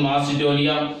north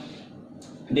Macedonia.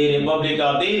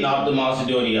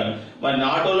 మరి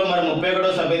నాటోలో మరి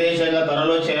 31వ సభ్య దేశంగా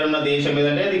త్వరలో చేరనున్న దేశం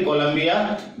ఏదంటే ఇది కొలంబియా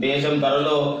దేశం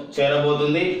త్వరలో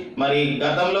చేరబోతుంది. మరి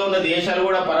గతంలో ఉన్న దేశాలు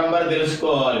కూడా పరంపర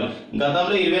తెలుసుకోవాలి.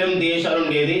 గతంలో 28 దేశాలు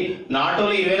ఉండేది.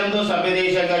 నాటోలో 29వ సభ్య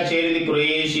దేశంగా చేరింది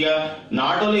క్రొయేషియా.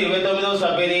 నాటోలో 29వ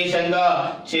సభ్య దేశంగా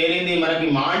చేరింది మనకి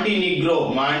మాంటినిగ్రో.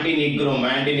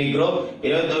 29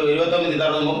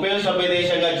 తర్వాత 30వ సభ్య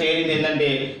దేశంగా చేరింది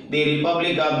ఏంటంటే the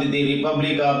republic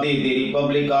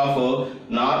of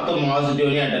north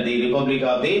Macedonia అంట. The republic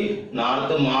of the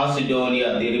north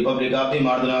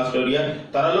Macedonia.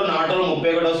 త్వరలో నాటోలో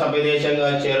 31వ సభ్య దేశంగా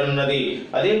చేరనున్నది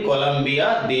అది కొలంబియా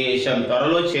దేశం.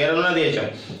 త్వరలో చేరనున్న దేశం.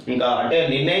 ఇంకా అంటే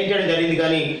నిర్ణయించడం జరిగింది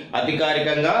కానీ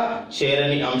అధికారికంగా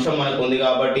చేరని అంశం మనకు ఉంది.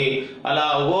 కాబట్టి అలా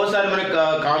ఒక్కోసారి మనకు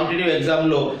కాంపిటేటివ్ ఎగ్జామ్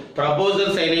లో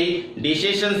ప్రపోజల్స్ అయినవి,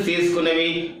 డిసిషన్స్ తీసుకునేవి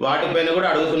వాటిపైన కూడా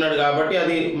అడుగుతున్నాడు. కాబట్టి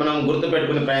అది మనం గుర్తు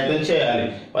పెట్టుకునే ప్రయత్నం చేయాలి.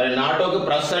 మరి నాటోకి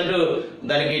ప్రస్తుతం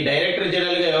దానికి డైరెక్టర్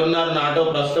జనరల్ గా ఎవరున్నారు? నాటో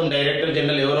ప్రస్తుతం డైరెక్టర్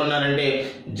జనరల్ ఎవరు ఉన్నారంటే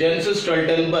జెన్స్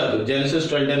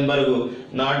స్టోల్టెన్బర్గ్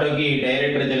నాటోకి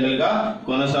డైరెక్టర్ జనరల్ గా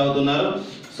కొనసాగుతున్నారు.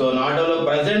 సో నాటోలో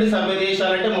ప్రజెంట్ సభ్య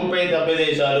దేశాలు అంటే 30 సభ్య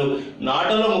దేశాలు.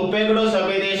 నాటోలో 31వ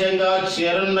సభ్య దేశంగా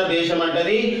చేరనున్న దేశం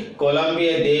అంటే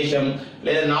కొలంబియా దేశం.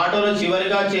 లేదా నాటోలో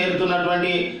చివరిగా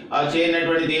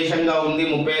చేరినటువంటి దేశంగా ఉంది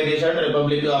 30 దేశాలు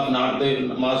రిపబ్లిక్ ఆఫ్ నార్త్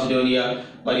మాసిడోనియా.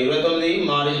 మరి 29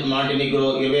 మాంటినిగ్రో,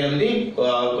 28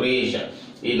 క్రొయేషియా.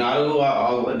 ఈ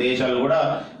 4 దేశాలు కూడా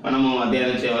మనము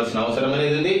అధ్యయనం చేయవలసిన అవసరం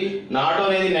అనేది ఉంది. నాటో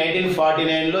అనేది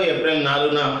 1949లో ఏప్రిల్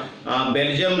 4న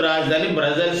బెల్జియం రాజధాని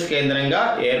బ్రసెల్స్ కేంద్రంగా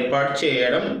ఏర్పాటు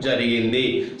చేయడం జరిగింది.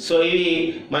 సో ఇవి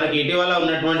మనకి ఇటీవల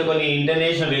ఉన్నటువంటి కొన్ని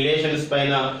ఇంటర్నేషనల్ రిలేషన్స్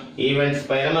పైన, ఈవెంట్స్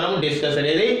పైన మనం డిస్కస్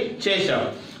అనేది చేశాం.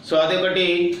 సో అదొకటి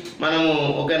మనము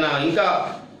ఓకేనా.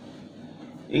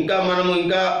 ఇంకా మనము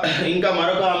ఇంకా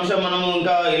మరొక అంశం మనము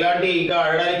ఇంకా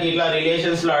అడగడానికి ఇట్లా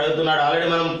రిలేషన్స్ లో అడుగుతున్నాడు. ఆల్రెడీ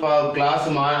మనం క్లాస్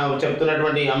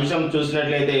చెప్తున్నటువంటి అంశం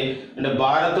చూసినట్లయితే అంటే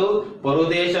భారత్ పొరుగు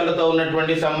దేశాలతో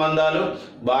ఉన్నటువంటి సంబంధాలు,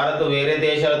 భారత్ వేరే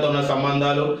దేశాలతో ఉన్న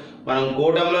సంబంధాలు, మనం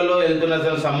కూటములలో వెళ్తున్న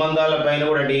సంబంధాల పైన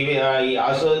కూడా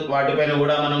వాటిపైన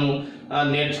కూడా మనము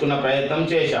నేర్చుకున్న ప్రయత్నం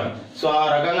చేశాం. సో ఆ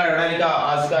రకంగా అడగడానికి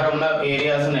ఆస్కారం ఉన్న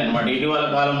ఏరియాస్ ఉన్నాయి అన్నమాట. ఇటీవల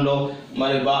కాలంలో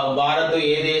మరి భారత్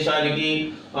ఏ దేశానికి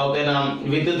ఓకేనా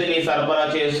విద్యుత్తుని సరఫరా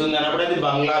చేస్తుంది అన్నప్పుడు అది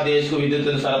బంగ్లాదేశ్ కు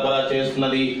విద్యుత్తుని సరఫరా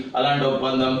చేస్తున్నది. అలాంటి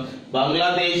ఒప్పందం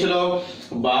బంగ్లాదేశ్ లో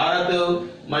భారత్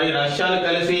మరి రష్యాలు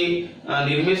కలిసి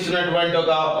నిర్మిస్తున్నటువంటి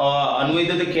ఒక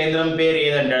అణువిద్యుత్ కేంద్రం పేరు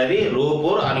ఏదంటే అది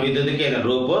రూపూర్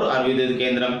అణువిద్యుత్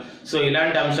కేంద్రం. సో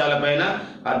ఇలాంటి అంశాలపైన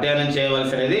అధ్యయనం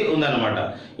చేయవలసినది ఉందన్నమాట.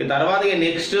 ఈ తర్వాత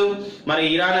నెక్స్ట్ మరి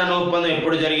ఇరాన్ అణు ఒప్పందం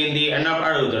ఎప్పుడు జరిగింది అన్నప్పుడు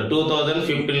అడుగుతాడు.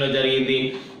 2015లో జరిగింది.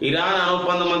 ఇరాన్ అణు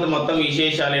ఒప్పందం అంతా మొత్తం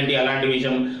విశేషాలు ఏంటి అలాంటి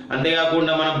విషయం.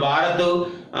 అంతేకాకుండా మన భారత్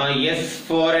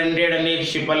S-400 అనే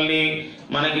క్షిపణిని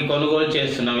మనకి కొనుగోలు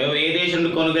చేస్తున్నాం. ఏ దేశం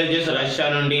నుండి కొనుగోలు చేస్తాం? రష్యా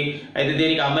నుండి. అయితే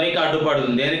దీనికి అమెరికా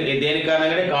అడ్డుపడుతుంది. దేని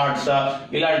కారణంగానే కార్డ్సా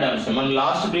ఇలాంటి అంశం మనం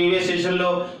లాస్ట్ ప్రీవియస్ సెషన్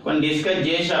లో కొన్ని డిస్కస్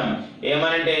చేశాం.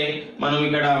 ఏమనంటే మనం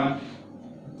ఇక్కడ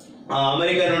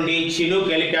అమెరికా నుండి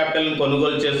చినూక్ హెలికాప్టర్లను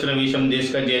కొనుగోలు చేస్తున్న విషయం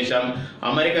డిస్కస్ చేశాం.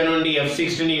 అమెరికా నుండి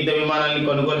F-16 యుద్ధ విమానాలను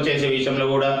కొనుగోలు చేసే విషయంలో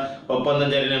కూడా ఒప్పందం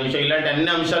జరిగిన విషయం. ఇలాంటి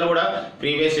అన్ని అంశాలు కూడా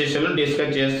ప్రీవియస్ సెషన్ లో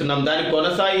డిస్కస్ చేస్తున్నాం. దాని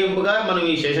కొనసాగింపుగా మనం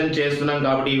ఈ సెషన్ చేస్తున్నాం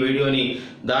కాబట్టి ఈ వీడియోని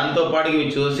దాంతో పాటు ఇవి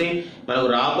చూసి మనకు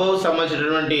రాబో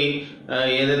సంబంధించినటువంటి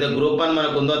ఏదైతే గ్రూప్ 1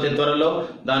 మనకు ఉందో అతి త్వరలో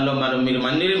దానిలో మీరు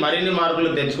మరిన్ని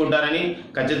మార్కులు తెచ్చుకుంటారని,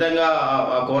 ఖచ్చితంగా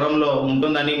ఆ కోణంలో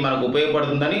ఉంటుందని, మనకు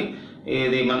ఉపయోగపడుతుందని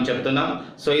ఇది మనం చెప్తున్నాం.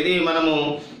 సో ఇది మనము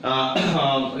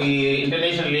ఈ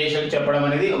ఇంటర్నేషనల్ రిలేషన్ చెప్పడం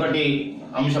అనేది ఒకటి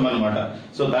అంశం అన్నమాట.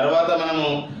 సో తర్వాత మనము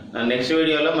నెక్స్ట్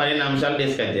వీడియోలో మరిన్ని అంశాలు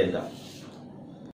డిస్కస్ చేద్దాం.